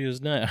been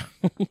abused now.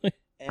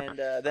 And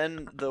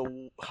then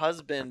the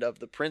husband of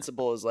the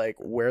principal is like,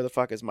 where the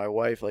fuck is my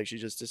wife? Like, she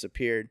just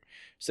disappeared.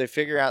 So they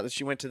figure out that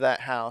she went to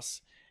that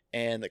house,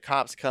 and the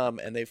cops come,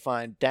 and they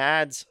find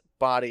Dad's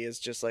body is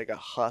just like a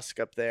husk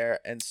up there.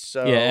 And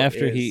so yeah,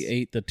 after he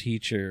ate the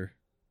teacher,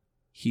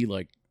 he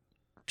like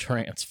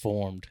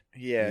transformed.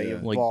 Yeah, he Yeah.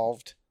 Like-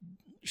 evolved.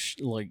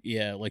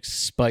 Like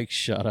spikes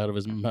shot out of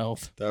his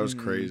mouth. That was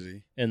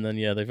crazy. And then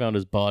they found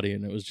his body,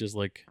 and it was just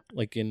like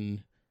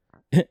in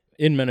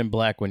in Men in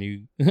Black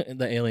when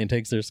the alien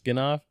takes their skin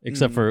off,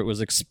 except for it was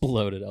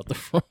exploded out the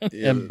front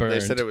Yeah, and burned. they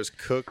said it was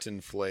cooked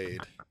and flayed.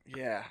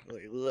 Yeah,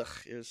 like, ugh,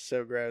 it was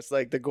so gross.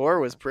 Like, the gore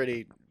was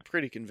pretty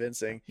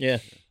convincing. Yeah,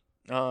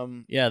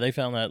 Um, yeah, they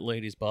found that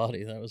lady's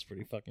body. That was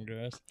pretty fucking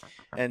gross.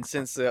 and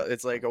since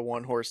it's like a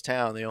one-horse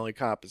town, the only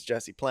cop is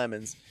Jesse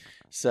Plemons.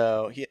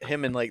 So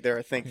him and like there are,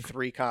 I think,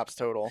 3 cops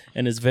total.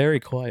 And his very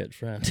quiet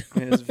friend.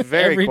 And his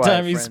very Every quiet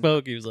time he friend.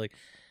 spoke, he was like,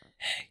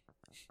 "Hey,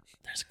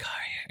 there's a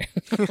car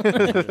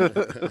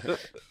here."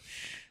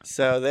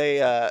 So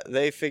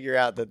they figure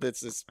out that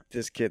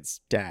this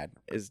kid's dad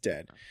is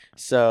dead.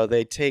 So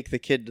they take the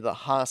kid to the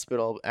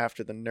hospital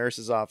after the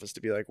nurse's office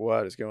to be like,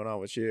 what is going on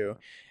with you?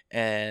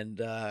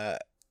 And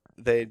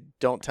they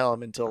don't tell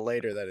him until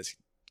later that his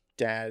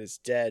dad is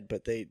dead,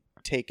 but they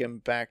take him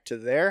back to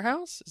their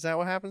house. Is that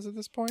what happens at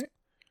this point?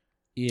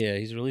 Yeah,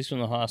 he's released from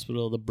the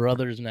hospital. The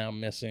brother's now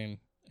missing,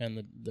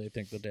 and they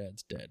think the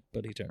dad's dead,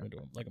 but he turned into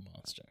him like a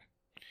monster.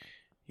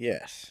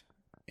 Yes.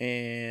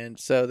 And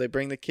so they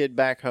bring the kid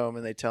back home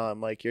and they tell him,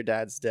 like, your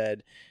dad's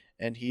dead.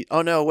 And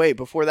oh no, wait,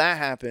 before that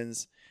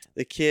happens,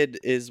 the kid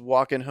is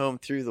walking home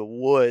through the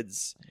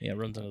woods Yeah,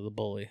 runs into the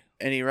bully.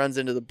 and he runs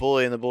into the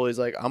bully, and the bully's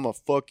like, I'm gonna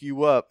fuck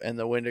you up. And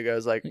the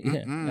Wendigo's like, Yeah,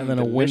 and then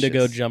a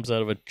Wendigo jumps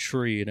out of a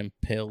tree and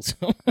impales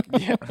him.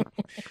 Yeah.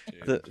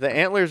 The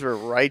antlers were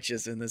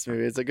righteous in this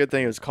movie. It's a good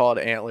thing it was called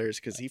Antlers,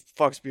 because he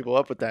fucks people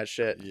up with that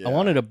shit. Yeah. I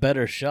wanted a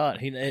better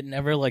shot. It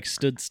never like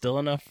stood still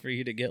enough for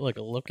you to get like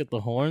a look at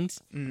the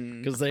horns,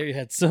 Mhm. because they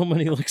had so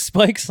many like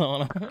spikes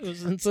on them. It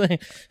was insane.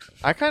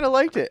 I kind of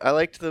liked it. I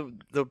liked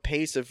the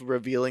pace of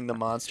revealing the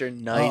monster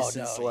nice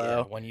and slow.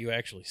 Yeah. When you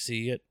actually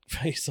see it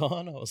face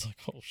on, I was like,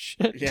 oh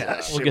shit. Yeah,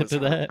 that we'll shit get was to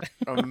that.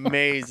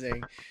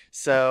 Amazing.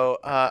 So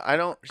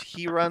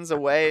he runs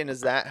away, and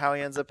is that how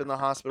he ends up in the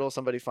hospital?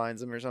 Somebody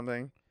finds him or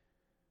something?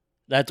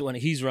 That's when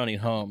he's running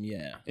home.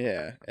 Yeah.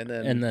 Yeah. And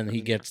then He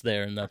gets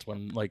there, and that's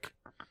when like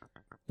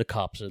the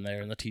cops are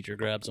there, and the teacher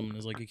grabs him and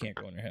is like, "You can't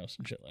go in your house,"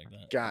 and shit like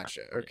that.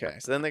 Gotcha. Okay.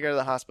 So then they go to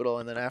the hospital,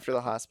 and then after the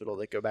hospital,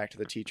 they go back to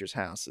the teacher's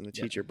house, and the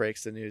Yeah. teacher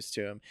breaks the news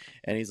to him,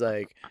 and he's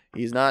like,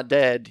 he's not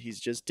dead, he's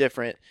just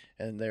different.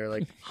 And they're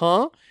like,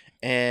 huh?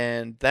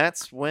 And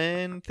that's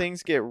when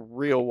things get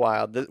real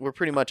wild. We're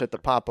pretty much at the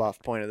pop-off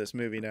point of this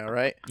movie now,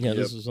 right? Yeah,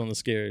 this was one of the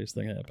scariest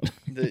thing that happened.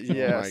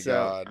 Yeah. Oh my so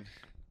god.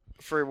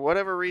 for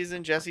whatever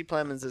reason, Jesse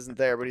Plemons isn't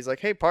there, but he's like,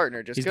 hey,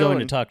 partner, just He's go going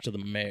to and talk to the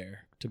mayor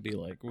to be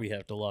like, we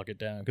have to lock it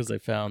down because they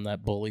found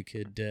that bully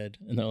kid dead,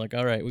 and they're like,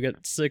 all right, we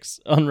got 6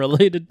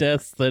 unrelated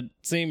deaths that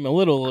seem a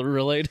little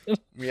related.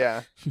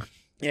 Yeah.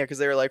 Yeah, because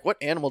they were like, what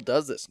animal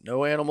does this?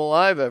 No animal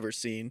I've ever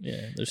seen.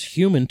 Yeah, there's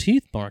human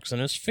teeth marks in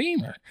his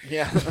femur.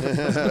 Yeah.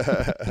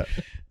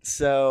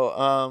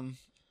 So,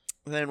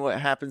 then what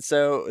happens?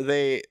 So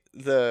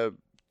the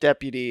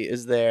deputy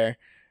is there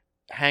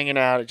hanging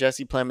out at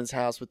Jesse Plemons'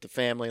 house with the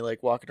family,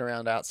 like walking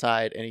around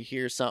outside, and he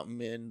hears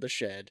something in the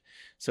shed.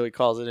 So he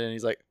calls it in.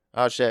 He's like,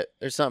 oh shit,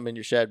 there's something in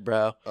your shed,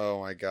 bro. Oh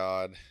my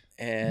god.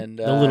 And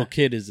The little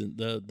kid isn't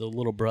the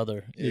little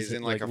brother. He's is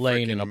in, like, a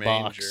laying in a freaking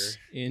box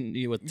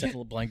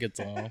with blankets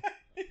on.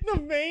 in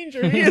the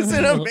manger. He is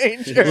in a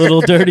manger.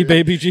 Little dirty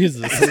baby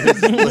Jesus.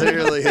 He's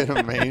literally in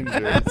a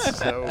manger. It's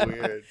so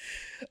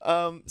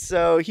weird.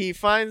 So he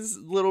finds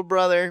little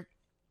brother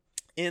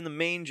in the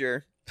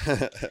manger,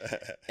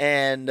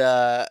 and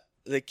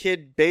the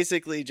kid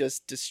basically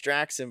just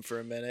distracts him for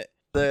a minute.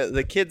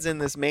 The kid's in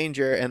this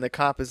manger, and the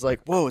cop is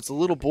like, whoa, it's a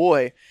little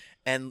boy.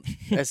 And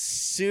as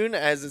soon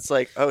as it's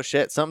like, oh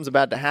shit, something's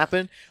about to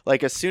happen,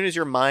 like as soon as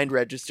your mind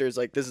registers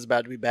like this is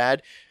about to be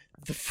bad,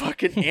 the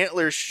fucking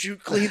antlers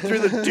shoot clean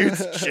through the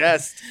dude's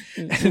chest.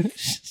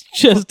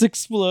 Chest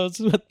explodes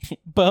with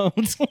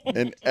bones.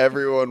 And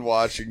everyone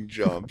watching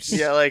jumps.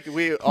 Yeah, like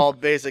we all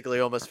basically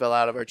almost fell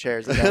out of our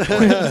chairs at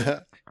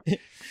that point.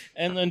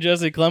 And then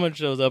Jesse Clemens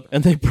shows up,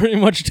 and they pretty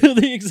much do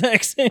the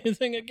exact same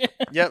thing again.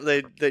 Yep,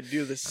 they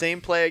do the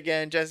same play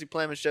again. Jesse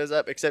Plemons shows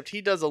up, except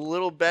he does a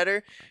little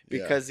better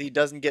because he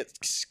doesn't get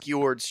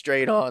skewered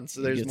straight on,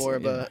 so there's more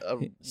of a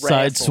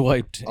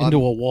sideswiped into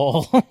a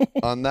wall.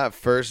 On that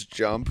first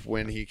jump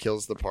when he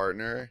kills the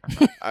partner,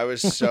 I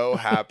was so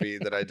happy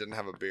that I didn't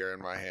have a beer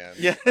in my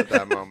hand at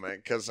that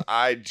moment because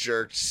I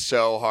jerked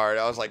so hard.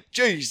 I was like,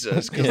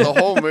 Jesus, because the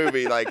whole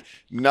movie, like,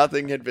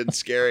 nothing had been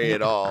scary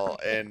at all,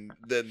 and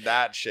then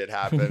that shit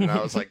happened, and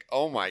I was like,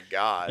 oh my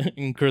God.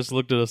 And Chris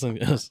looked at us and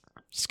goes,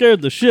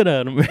 scared the shit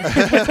out of me.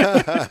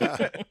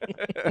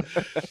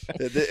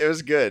 It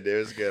was good. It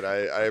was good.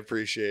 I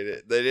appreciate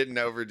it. They didn't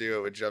overdo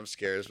it with jump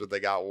scares, but they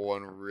got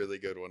one really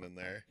good one in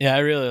there. Yeah, I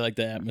really like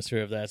the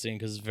atmosphere of that scene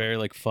because it's very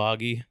like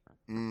foggy.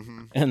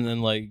 Mm-hmm. And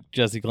then like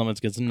Jesse Clemens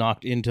gets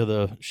knocked into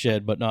the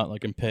shed, but not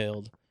like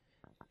impaled.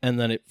 And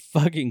then it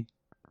fucking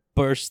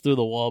bursts through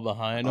the wall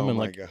behind him and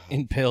like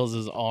impales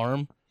his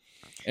arm.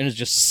 And it's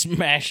just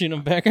smashing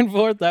him back and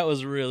forth. That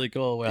was really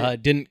cool. Well,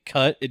 it didn't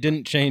cut. It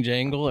didn't change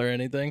angle or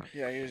anything.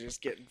 Yeah, he was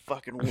just getting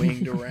fucking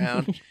winged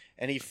around.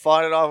 And he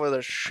fought it off with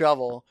a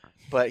shovel,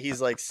 but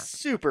he's like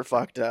super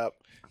fucked up.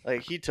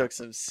 Like he took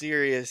some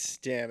serious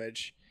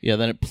damage. Yeah,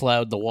 then it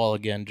plowed the wall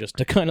again just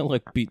to kind of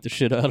like beat the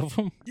shit out of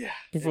him. Yeah.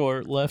 Before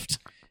it left.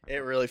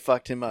 It really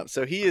fucked him up.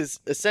 So he is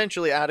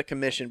essentially out of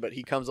commission, but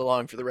he comes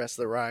along for the rest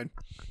of the ride.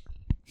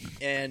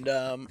 And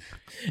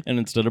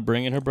instead of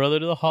bringing her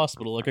brother to the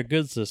hospital like a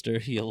good sister,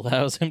 he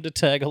allows him to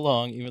tag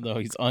along even though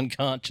he's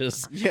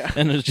unconscious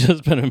and has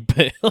just been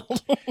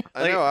impaled.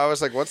 I know. I was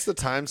like, what's the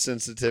time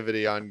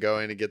sensitivity on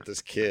going to get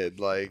this kid?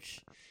 Like,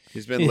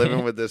 he's been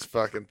living with this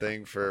fucking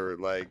thing for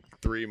like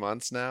 3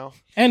 months now.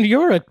 And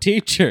you're a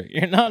teacher.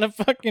 You're not a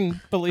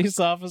fucking police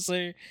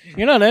officer.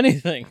 You're not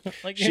anything.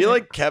 Like she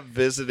like kept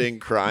visiting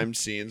crime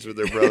scenes with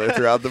her brother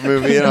throughout the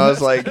movie, and I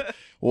was like,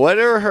 what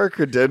are her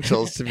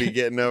credentials to be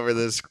getting over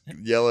this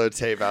yellow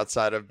tape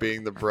outside of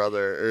being the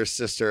brother or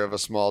sister of a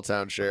small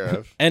town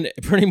sheriff? And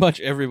pretty much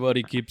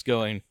everybody keeps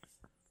going,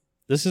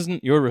 this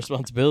isn't your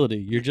responsibility.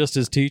 You're just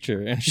his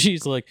teacher. And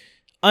she's like,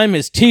 I'm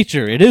his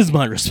teacher. It is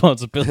my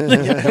responsibility.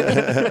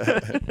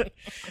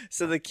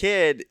 So the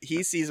kid,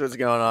 he sees what's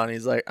going on.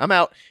 He's like, I'm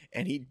out.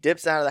 And he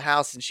dips out of the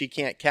house and she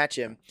can't catch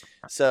him.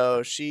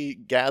 So she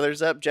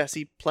gathers up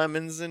Jesse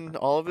Plemons and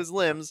all of his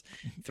limbs,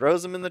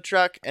 throws him in the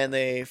truck, and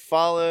they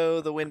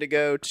follow the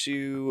Wendigo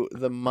to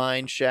the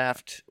mine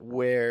shaft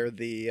where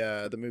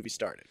the movie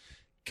started.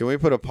 Can we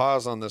put a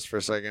pause on this for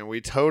a second?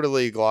 We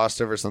totally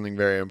glossed over something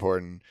very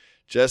important.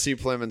 Jesse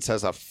Plemons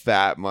has a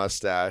fat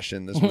mustache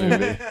in this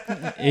movie.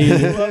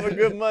 I love a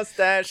good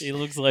mustache. He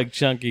looks like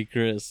Chunky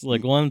Chris.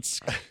 Like once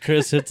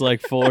Chris hits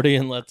like 40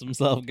 and lets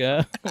himself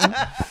go.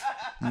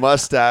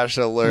 Mustache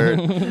alert.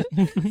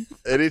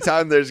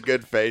 Anytime there's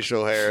good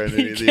facial hair in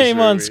any of these He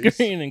came on movies.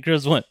 screen and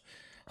Chris went,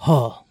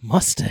 oh,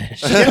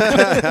 mustache.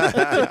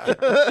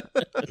 I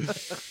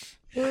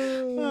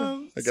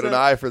got an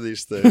eye for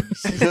these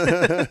things.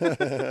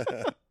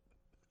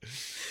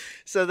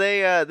 So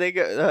they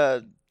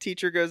go.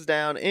 Teacher goes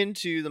down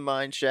into the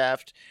mine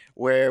shaft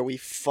where we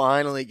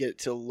finally get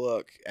to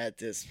look at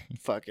this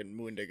fucking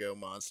Wendigo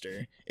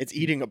monster. It's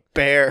eating a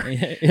bear.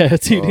 Yeah,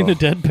 it's eating a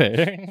dead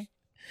bear.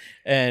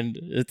 And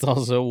it's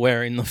also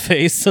wearing the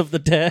face of the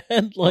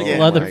dead, like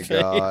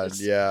Leatherface. Oh my God,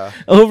 yeah.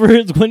 Over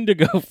his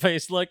Wendigo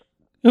face, like,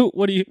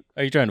 what are you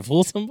trying to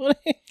fool somebody?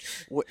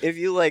 If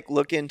you like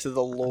look into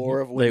the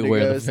lore of They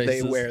wear the Wendigos, they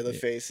faces. wear the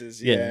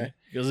faces. Yeah.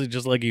 Because it's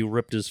just like he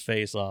ripped his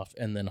face off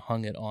and then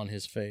hung it on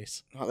his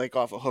face. Like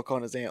off a hook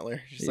on his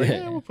antler. Just like,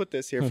 Yeah. we'll put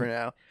this here for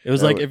now. It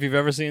was like, if you've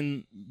ever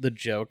seen the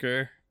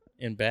Joker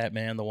in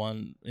Batman, the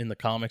one in the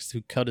comics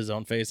who cut his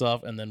own face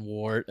off and then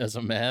wore it as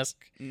a mask,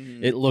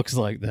 it looks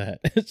like that.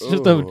 It's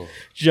just a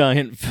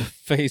giant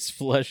face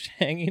flesh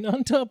hanging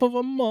on top of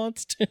a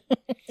monster.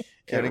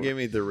 Kind of gave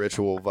me the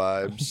Ritual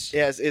vibes.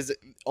 Yes, is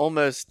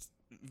almost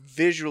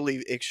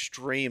visually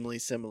extremely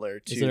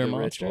similar to Is there a the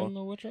monster Ritual. in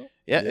the Ritual?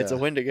 Yeah, it's a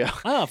Wendigo.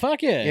 Oh,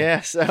 fuck yeah.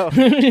 Yeah, so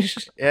yeah,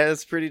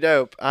 it's pretty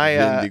dope.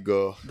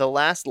 Wendigo. The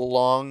last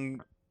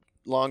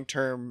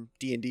long-term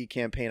D&D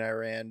campaign I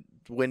ran,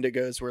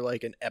 Wendigos were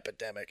like an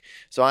epidemic.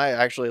 So I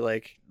actually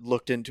like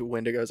looked into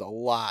Wendigos a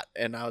lot,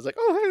 and I was like,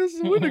 oh, hey, this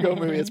is a Wendigo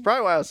movie. It's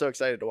probably why I was so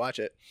excited to watch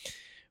it.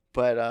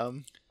 But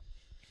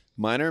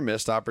Minor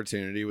missed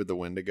opportunity with the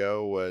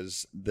Wendigo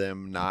was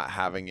them not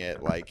having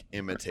it like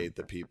imitate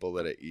the people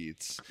that it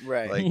eats.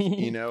 right, Like,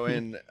 you know,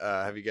 in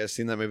have you guys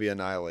seen that movie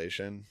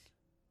Annihilation?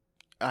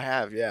 I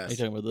have, Are yes. you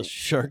talking about the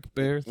shark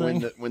bear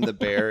thing? When the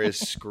bear is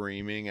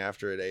screaming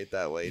after it ate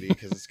that lady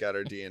because it's got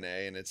her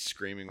DNA and it's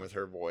screaming with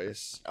her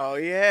voice. Oh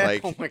yeah!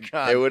 Like, oh my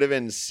god! It would have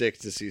been sick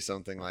to see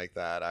something like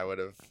that. I would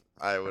have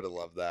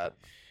loved that.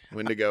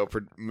 Wendigo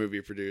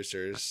movie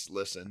producers,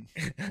 listen.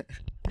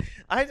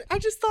 I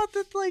just thought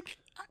that, like,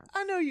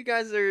 I know you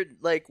guys are,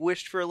 like,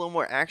 wished for a little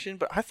more action,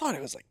 but I thought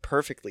it was, like,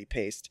 perfectly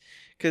paced.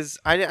 Because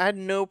I had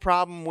no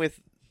problem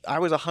with... I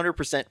was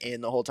 100%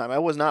 in the whole time. I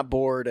was not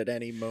bored at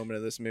any moment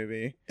of this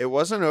movie. It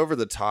wasn't over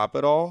the top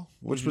at all,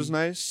 which was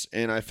nice.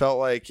 And I felt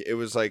like it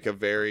was, like, a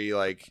very,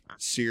 like,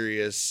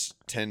 serious,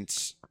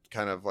 tense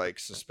kind of, like,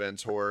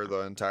 suspense horror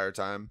the entire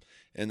time.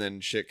 And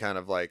then shit kind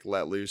of, like,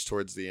 let loose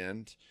towards the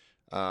end.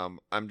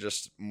 I'm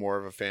just more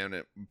of a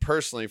fan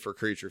personally for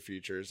creature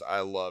features.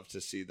 I love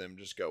to see them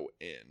just go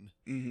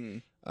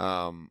in.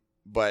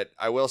 But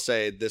I will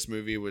say this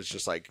movie was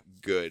just like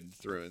good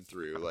through and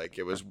through. Like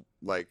it was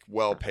like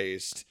well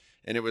paced,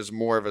 and it was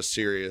more of a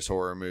serious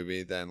horror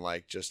movie than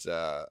like just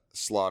a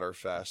slaughter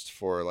fest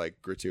for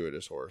like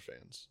gratuitous horror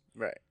fans.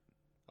 Right.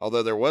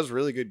 Although there was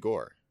really good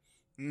gore.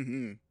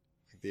 Mm-hmm.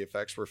 The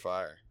effects were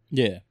fire.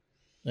 Yeah,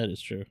 that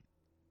is true.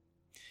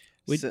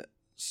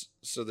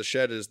 So the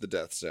shed is the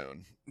death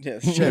zone.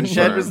 Yes,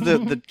 shed was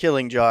the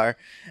killing jar.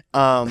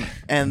 And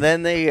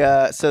then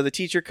so the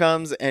teacher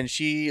comes and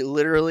she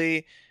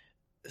literally,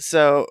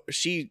 so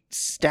she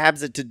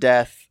stabs it to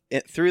death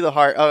through the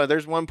heart. Oh,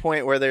 there's one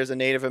point where there's a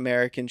Native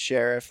American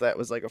sheriff that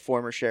was like a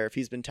former sheriff.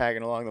 He's been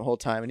tagging along the whole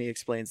time, and he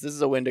explains this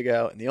is a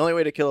Wendigo, and the only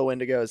way to kill a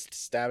Wendigo is to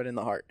stab it in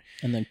the heart.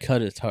 And then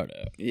cut its heart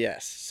out.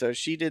 Yes. So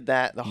she did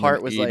that. The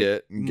heart was eat like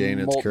it and gain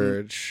its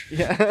courage.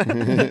 Yeah.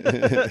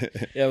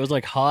 Yeah, it was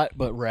like hot,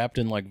 but wrapped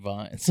in like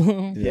vines.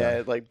 Yeah,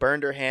 it like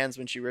burned her hands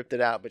when she ripped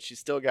it out, but she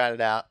still got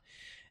it out.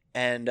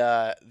 And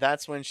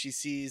that's when she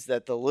sees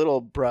that the little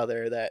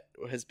brother that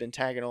has been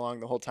tagging along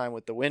the whole time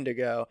with the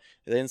Wendigo,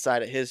 the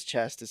inside of his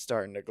chest is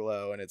starting to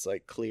glow, and it's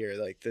like clear,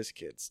 like this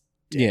kid's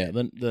dead.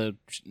 Yeah, the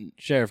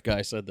sheriff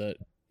guy said that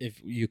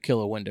if you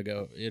kill a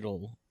Wendigo,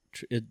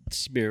 its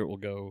spirit will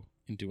go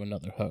into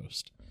another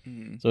host.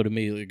 Mm-hmm. So it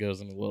immediately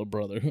goes into the little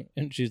brother,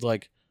 and she's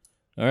like,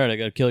 "All right, I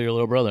got to kill your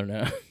little brother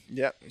now."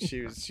 Yep,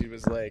 she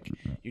was like,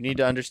 "You need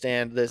to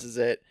understand. This is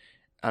it.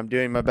 I'm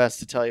doing my best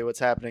to tell you what's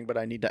happening, but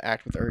I need to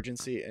act with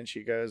urgency." And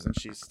she goes and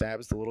she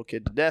stabs the little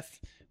kid to death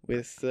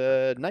with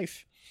a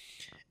knife.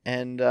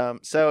 And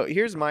so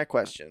here's my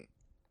question.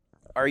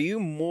 Are you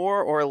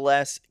more or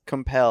less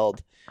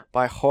compelled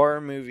by horror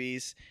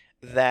movies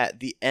that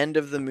the end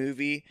of the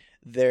movie,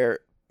 their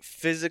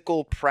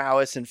physical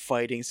prowess and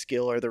fighting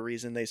skill are the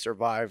reason they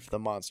survive the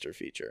monster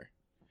feature?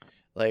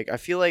 Like, I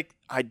feel like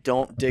I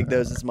don't dig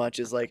those as much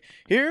as, like,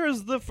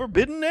 here's the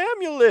forbidden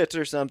amulet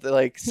or something,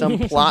 like some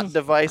plot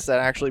device that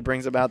actually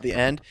brings about the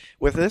end.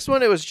 With this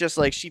one, it was just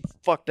like she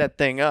fucked that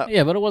thing up.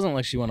 Yeah, but it wasn't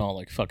like she went all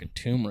like fucking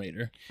Tomb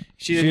Raider.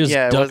 She just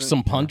yeah, ducked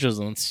some punches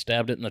and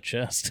stabbed it in the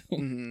chest.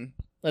 Mm-hmm.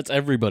 That's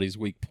everybody's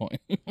weak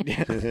point.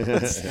 Yeah,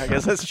 I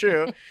guess that's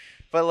true.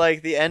 But,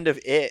 like, the end of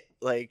it,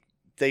 like,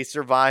 they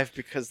survive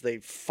because they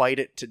fight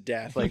it to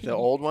death. Like the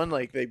old one,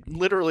 like they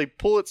literally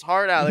pull its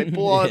heart out. They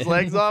pull all its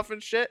legs off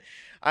and shit.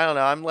 I don't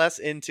know. I'm less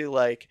into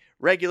like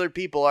regular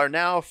people are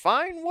now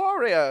fine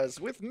warriors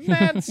with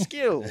mad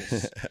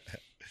skills.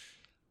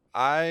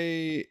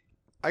 I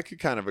could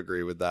kind of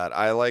agree with that.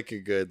 I like a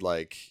good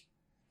like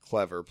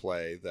clever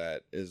play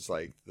that is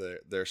like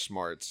their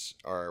smarts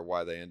are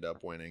why they end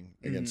up winning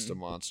against a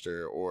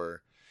monster.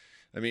 Or,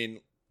 I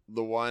mean,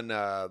 the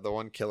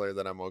one killer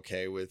that I'm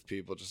okay with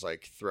people just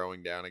like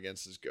throwing down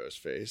against is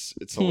Ghostface.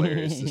 It's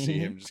hilarious to see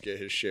him just get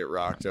his shit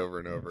rocked over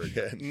and over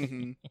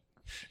again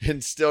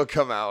and still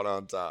come out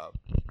on top.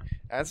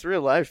 That's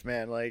real life,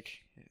 man.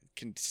 Like, it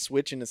can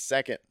switch in a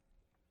second.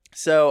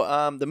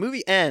 So the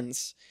movie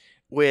ends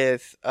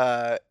with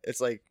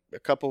it's like a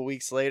couple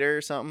weeks later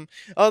or something.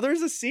 Oh,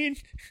 there's a scene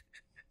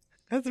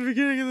at the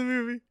beginning of the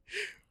movie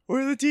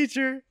where the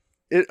teacher,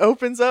 it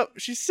opens up.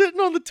 She's sitting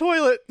on the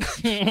toilet.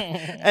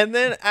 And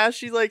then as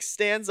she like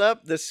stands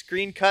up, the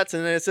screen cuts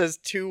and then it says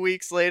 2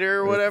 weeks later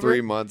or whatever.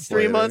 3 months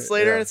 3 months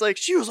later. Yeah. And it's like,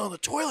 she was on the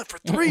toilet for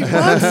 3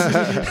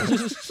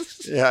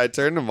 months. Yeah, I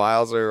turned to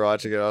Miles when we were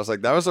watching it. I was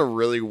like, that was a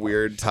really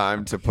weird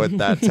time to put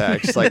that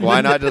text. Like,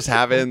 why not just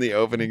have it in the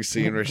opening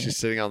scene where she's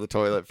sitting on the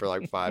toilet for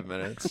like 5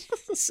 minutes?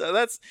 So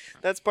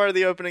that's part of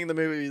the opening of the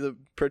movie. The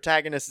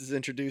protagonist is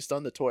introduced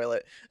on the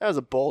toilet. That was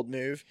a bold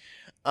move.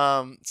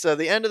 So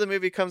the end of the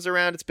movie comes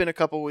around. It's been a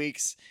couple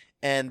weeks,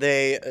 and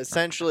they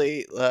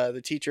essentially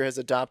the teacher has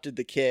adopted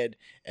the kid,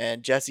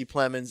 and Jesse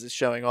Plemons is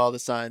showing all the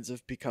signs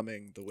of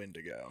becoming the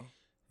Wendigo.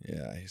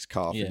 Yeah, he's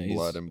coughing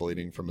blood and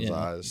bleeding from his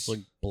eyes. It's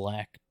like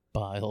black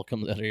bile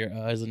comes out of your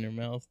eyes and your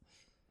mouth.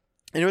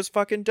 And it was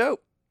fucking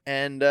dope.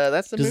 And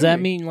that's the movie. Does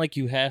that mean like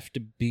you have to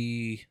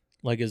be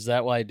like? Is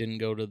that why I didn't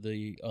go to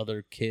the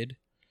other kid?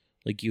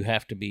 Like you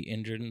have to be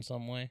injured in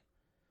some way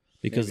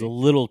because Maybe. the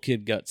little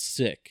kid got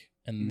sick.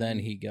 And then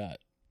he got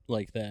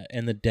like that.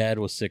 And the dad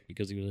was sick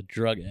because he was a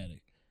drug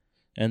addict.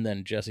 And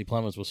then Jesse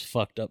Plemons was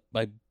fucked up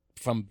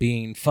from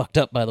being fucked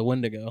up by the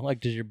Wendigo. Like,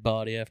 does your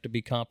body have to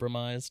be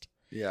compromised?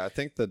 Yeah, I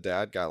think the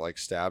dad got like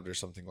stabbed or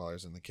something while he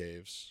was in the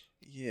caves.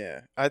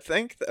 Yeah. I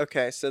think,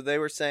 okay, so they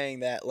were saying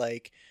that,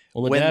 like...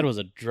 Well, the dad was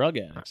a drug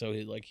addict, so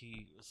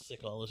he was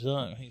sick all the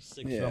time. He's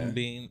sick from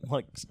being,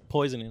 like,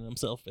 poisoning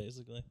himself,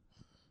 basically.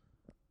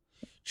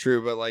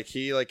 True, but like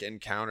he like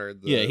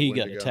encountered the he got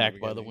Wendigo in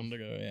attacked by the beginning.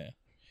 Wendigo. Yeah.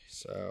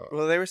 So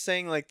Well, they were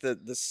saying like the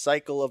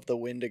cycle of the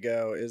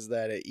Wendigo is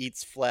that it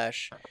eats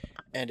flesh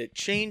and it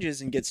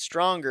changes and gets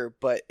stronger,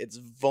 but it's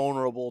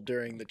vulnerable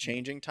during the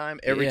changing time.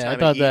 Every Yeah, I time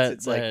thought it eats,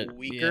 it's like that-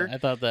 weaker. Yeah, I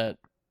thought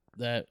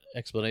that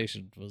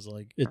explanation was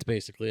like it's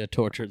basically a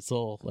tortured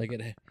soul. Like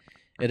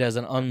it has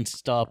an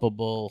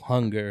unstoppable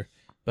hunger,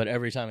 but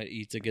every time it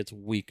eats, it gets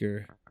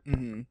weaker.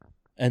 Mm-hmm.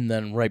 And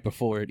then right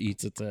before it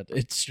eats, it's at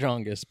its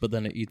strongest, but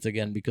then it eats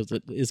again because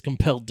it is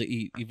compelled to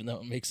eat, even though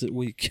it makes it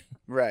weak.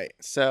 Right.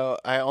 So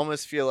I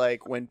almost feel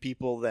like when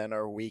people then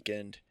are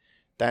weakened,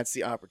 that's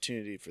the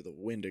opportunity for the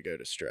Wendigo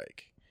to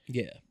strike.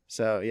 Yeah.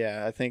 So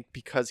yeah, I think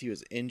because he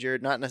was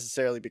injured, not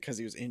necessarily because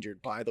he was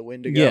injured by the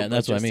Wendigo. Yeah, but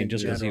that's what I just mean, in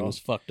just because he general. was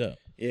fucked up.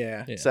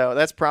 Yeah. Yeah. So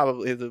that's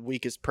probably the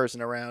weakest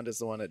person around is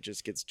the one that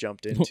just gets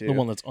jumped into. The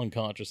one that's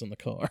unconscious in the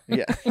car.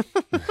 Yeah.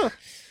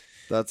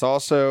 that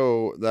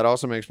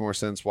also makes more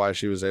sense why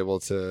she was able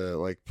to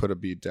like put a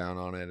beat down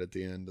on it at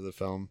the end of the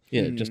film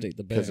Yeah, Mhm. just ate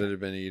the bear. because it had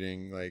been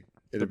eating like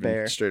it The had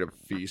bear. been straight up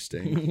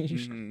feasting.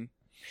 Mhm.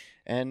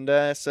 And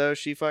so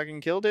she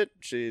fucking killed it.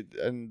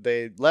 And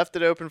they left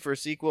it open for a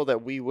sequel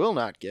that we will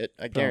not get.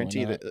 I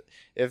guarantee not. that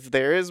if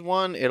there is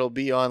one, it'll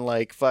be on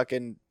like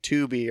fucking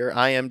Tubi or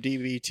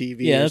IMDb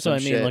TV. Yeah, or that's what I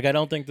some mean. shit. Like, I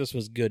don't think this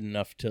was good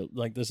enough to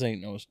like. This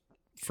ain't no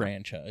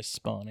franchise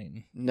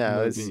spawning.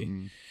 No, it's, movie.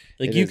 Mhm.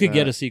 Like, it you is could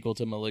get not. a sequel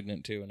to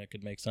 *Malignant* too, and it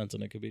could make sense,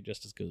 and it could be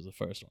just as good as the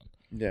first one.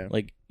 yeah.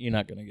 Like, you're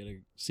not gonna get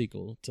a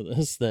sequel to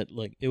this that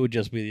like it would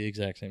just be the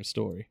exact same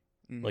story.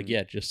 Like, Mhm.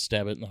 yeah, just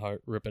stab it in the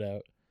heart, rip it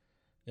out,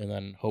 and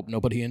then hope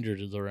nobody injured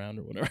is around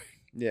or whatever.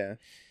 Yeah.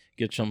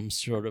 Get some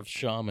sort of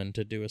shaman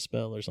to do a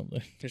spell or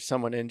something. There's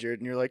someone injured,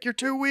 and you're like, "You're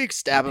too weak."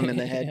 Stab him in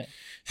the head.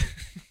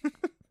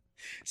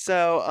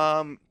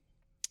 So,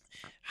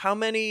 how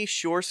many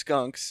shore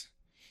skunks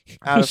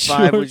out of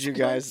 5 would you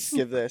guys Shore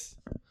give this?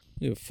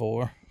 We have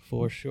four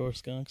shore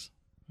skunks.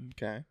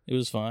 Okay. It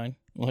was fine.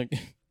 Like,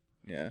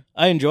 Yeah.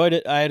 I enjoyed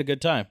it. I had a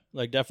good time.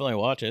 Like, definitely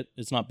watch it.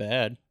 It's not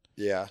bad.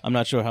 Yeah. I'm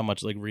not sure how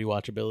much like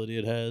rewatchability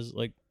it has.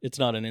 Like, it's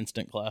not an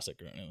instant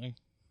classic or anything.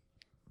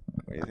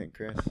 What do you think,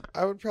 Chris?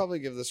 I would probably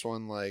give this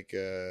one like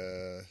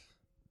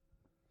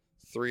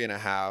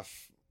 3.5.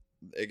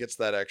 It gets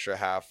that extra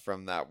half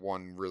from that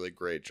one really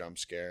great jump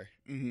scare.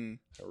 Mm-hmm.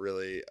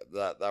 Really,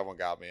 that one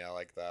got me. I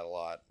like that a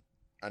lot.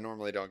 I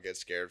normally don't get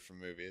scared from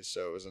movies,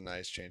 so it was a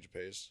nice change of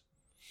pace.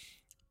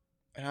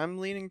 And I'm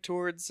leaning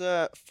towards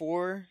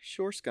 4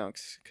 shore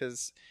skunks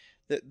because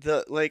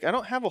the like I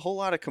don't have a whole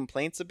lot of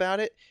complaints about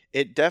it.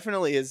 It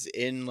definitely is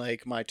in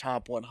like my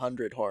top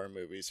 100 horror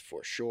movies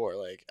for sure.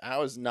 Like, that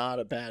was not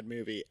a bad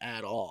movie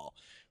at all,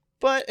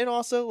 but it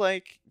also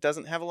like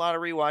doesn't have a lot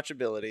of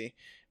rewatchability.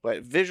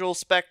 But visual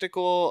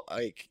spectacle,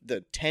 like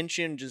the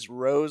tension just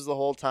rose the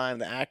whole time.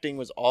 The acting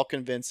was all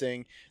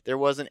convincing. There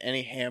wasn't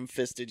any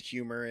ham-fisted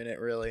humor in it,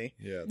 really.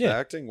 Yeah, Yeah. the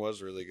acting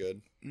was really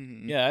good.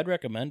 Mhm. Yeah, I'd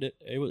recommend it.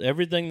 It was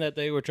everything that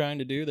they were trying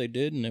to do, they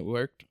did, and it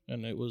worked.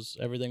 And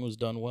everything was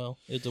done well.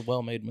 It's a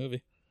well-made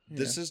movie.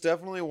 This is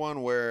definitely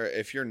one where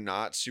if you're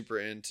not super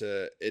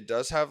into it,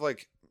 does have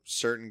like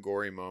certain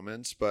gory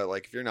moments, but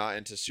like if you're not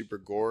into super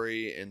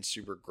gory and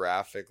super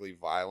graphically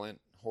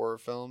violent horror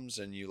films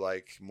and you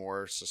like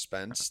more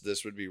suspense,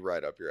 this would be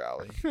right up your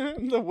alley.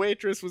 The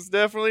waitress was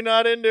definitely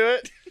not into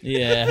it.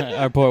 Yeah,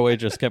 our poor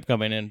waitress kept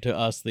coming in to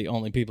us, the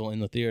only people in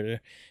the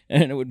theater,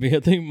 and it would be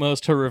at the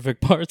most horrific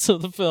parts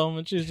of the film,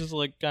 and she's just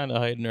like kind of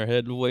hiding her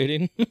head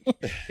waiting.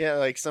 Yeah,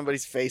 like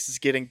somebody's face is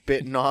getting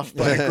bitten off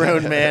by a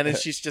grown man, and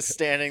she's just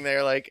standing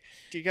there like,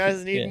 "Do you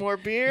guys need Yeah. more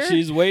beer?"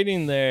 She's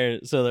waiting there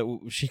so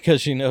that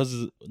because she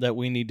knows that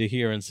we need to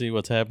hear and see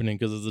what's happening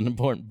because it's an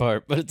important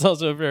part, but it's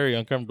also a very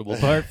uncomfortable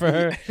part for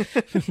her.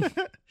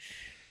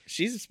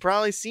 She's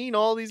probably seen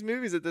all these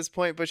movies at this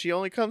point, but she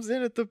only comes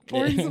in at the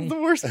points of the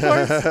worst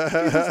parts.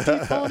 People's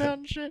teeth falling out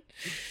and shit.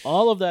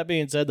 All of that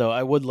being said, though,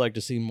 I would like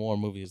to see more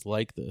movies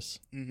like this.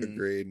 Mhm.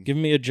 Agreed. Give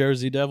me a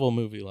Jersey Devil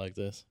movie like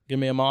this. Give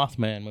me a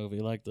Mothman movie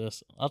like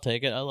this. I'll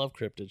take it. I love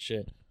cryptid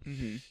shit.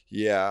 Mhm.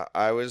 Yeah,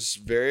 I was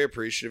very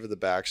appreciative of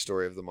the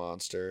backstory of the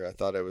monster. I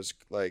thought it was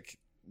like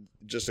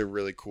just a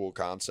really cool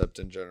concept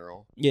in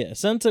general. Yeah,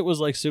 since it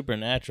was like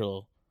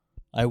supernatural,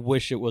 I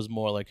wish it was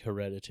more like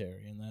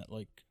Hereditary in that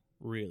like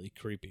really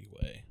creepy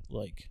way.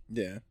 Like,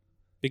 Yeah.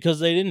 because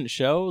they didn't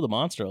show the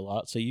monster a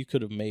lot, so you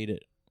could have made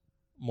it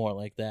more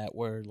like that,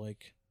 where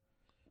like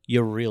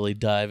you really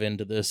dive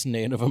into this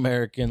Native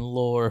American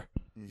lore.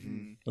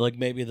 Mhm. Like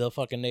maybe the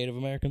fucking Native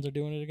Americans are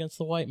doing it against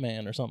the white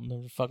man or something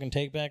to fucking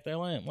take back their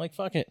land. Like,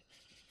 fuck it.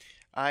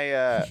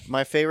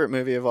 My favorite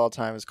movie of all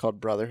time is called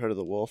Brotherhood of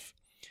the Wolf,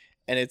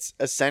 and it's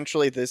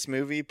essentially this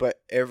movie,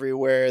 but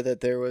everywhere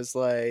that there was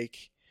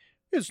like,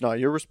 it's not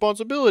your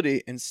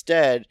responsibility.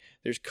 Instead,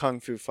 there's kung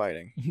fu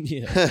fighting.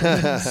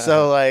 Yeah.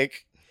 So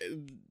like,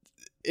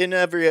 in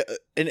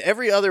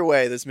every other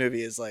way, this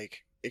movie is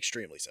like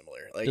extremely similar.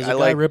 Like, Does I a guy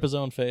like rip his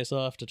own face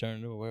off to turn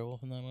into a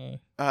werewolf in that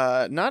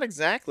movie? not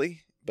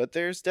exactly, but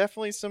there's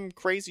definitely some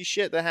crazy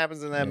shit that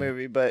happens in that Yeah.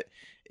 movie. But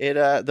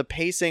The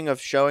pacing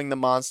of showing the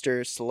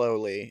monster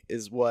slowly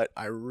is what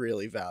I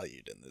really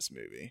valued in this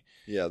movie.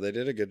 Yeah, they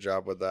did a good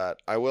job with that.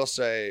 I will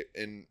say,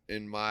 in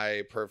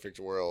my perfect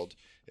world,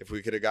 if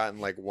we could have gotten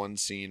like one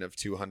scene of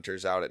two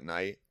hunters out at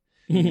night,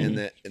 and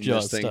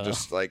this thing style.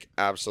 just like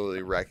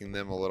absolutely wrecking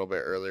them a little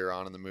bit earlier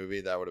on in the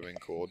movie, that would have been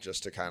cool,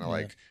 just to kind of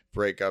like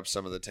break up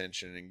some of the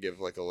tension and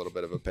give like a little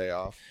bit of a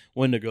payoff.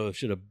 Wendigo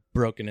should have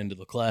broken into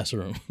the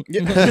classroom,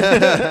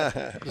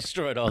 The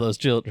destroyed all those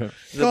children.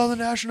 Call the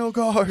National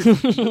Guard.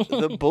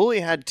 bully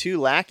had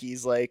two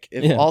lackeys. Like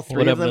if Yeah, all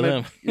three what of them,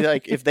 happened to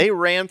like if they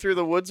ran through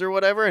the woods or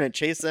whatever and it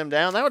chased them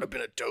down, that would have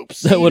been a dope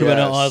scene. That would have been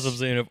an Yes. awesome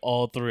scene if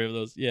all three of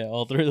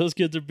those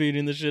kids are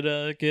beating the shit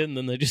out of the kid, and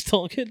then they just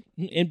all get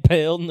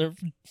impaled and their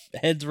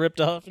heads ripped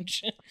off and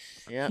shit.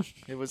 Yeah,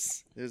 it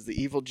was the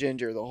evil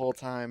ginger the whole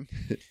time.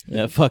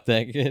 Yeah, fuck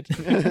that kid.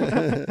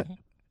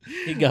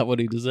 He got what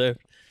he deserved.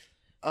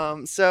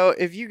 So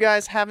if you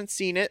guys haven't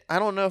seen it, I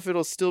don't know if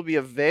it'll still be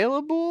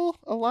available,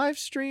 a live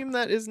stream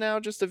that is now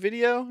just a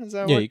video. Is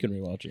that Yeah, what? you can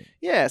rewatch it.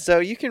 Yeah, so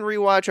you can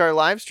rewatch our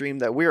live stream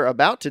that we're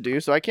about to do.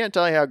 So I can't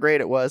tell you how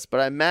great it was, but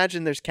I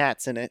imagine there's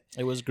cats in it.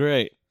 It was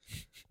great.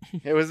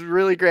 It was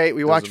really great.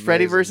 We was watched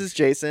Freddy amazing. versus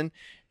Jason,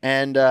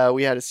 and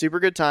we had a super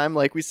good time.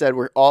 Like we said,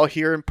 we're all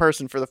here in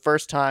person for the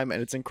first time,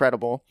 and it's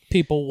incredible.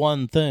 People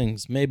won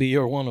things. Maybe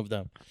you're one of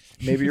them.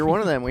 Maybe you're one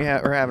of them.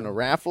 We're having a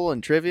raffle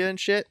and trivia and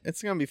shit.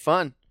 It's gonna be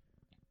fun,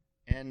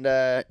 and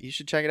you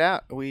should check it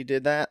out. We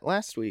did that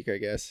last week, I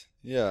guess.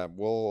 Yeah,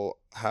 we'll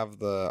have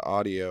the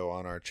audio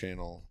on our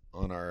channel,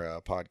 on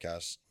our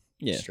podcast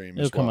Yeah, stream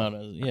it'll as come well.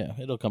 out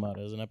it'll come out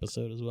as an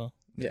episode as well.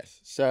 Yes.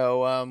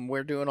 So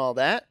we're doing all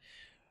that.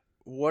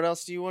 What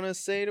else do you want to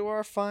say to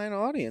our fine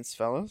audience,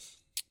 fellas?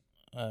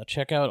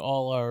 Check out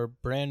all our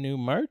brand new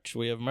merch.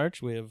 We have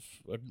merch. We have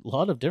a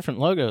lot of different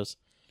logos,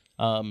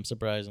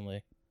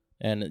 surprisingly.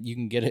 And you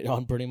can get it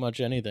on pretty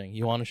much anything.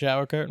 You want a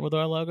shower curtain with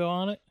our logo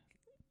on it?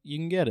 You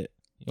can get it.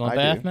 You want I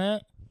bath do.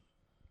 mat?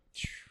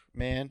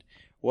 Man,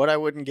 what I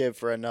wouldn't give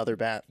for another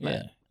bat.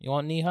 Yeah. You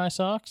want knee-high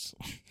socks?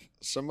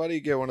 Somebody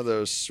get one of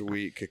those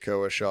sweet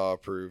Kakoa Shaw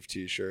approved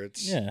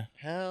t-shirts. Yeah.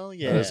 Hell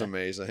yeah. That is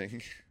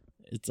amazing.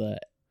 It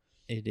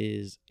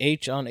is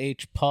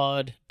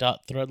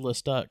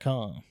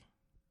honhpod.threadless.com.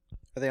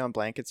 Are they on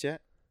blankets yet?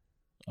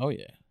 Oh,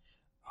 yeah.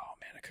 Oh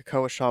man, a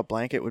Kakoa Shaw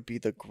blanket would be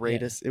the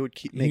greatest. It would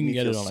You make can me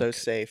get it feel on so a-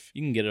 safe.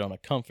 You can get it on a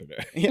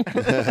comforter. Yeah.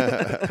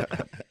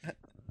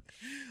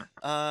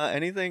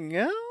 Anything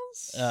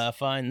else?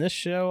 Find this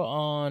show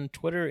on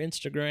Twitter,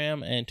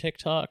 Instagram, and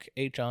TikTok,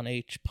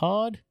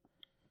 honhpod.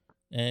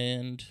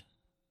 And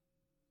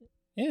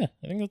yeah,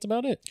 I think that's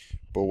about it.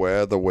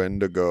 Beware the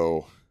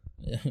Wendigo.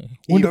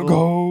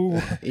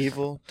 Evil-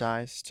 Evil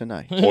dies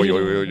tonight. We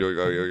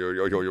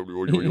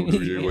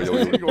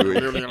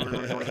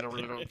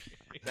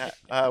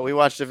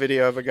watched a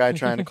video of a guy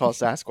trying to call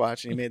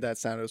Sasquatch, and he made that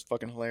sound. It was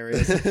fucking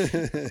hilarious.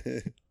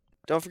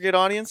 Don't forget,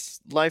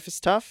 audience, life is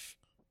tough,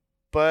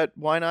 but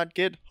why not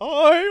get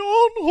high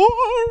on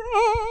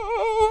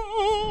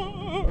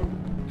horror?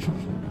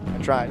 I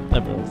tried.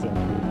 That probably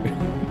sounds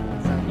weird.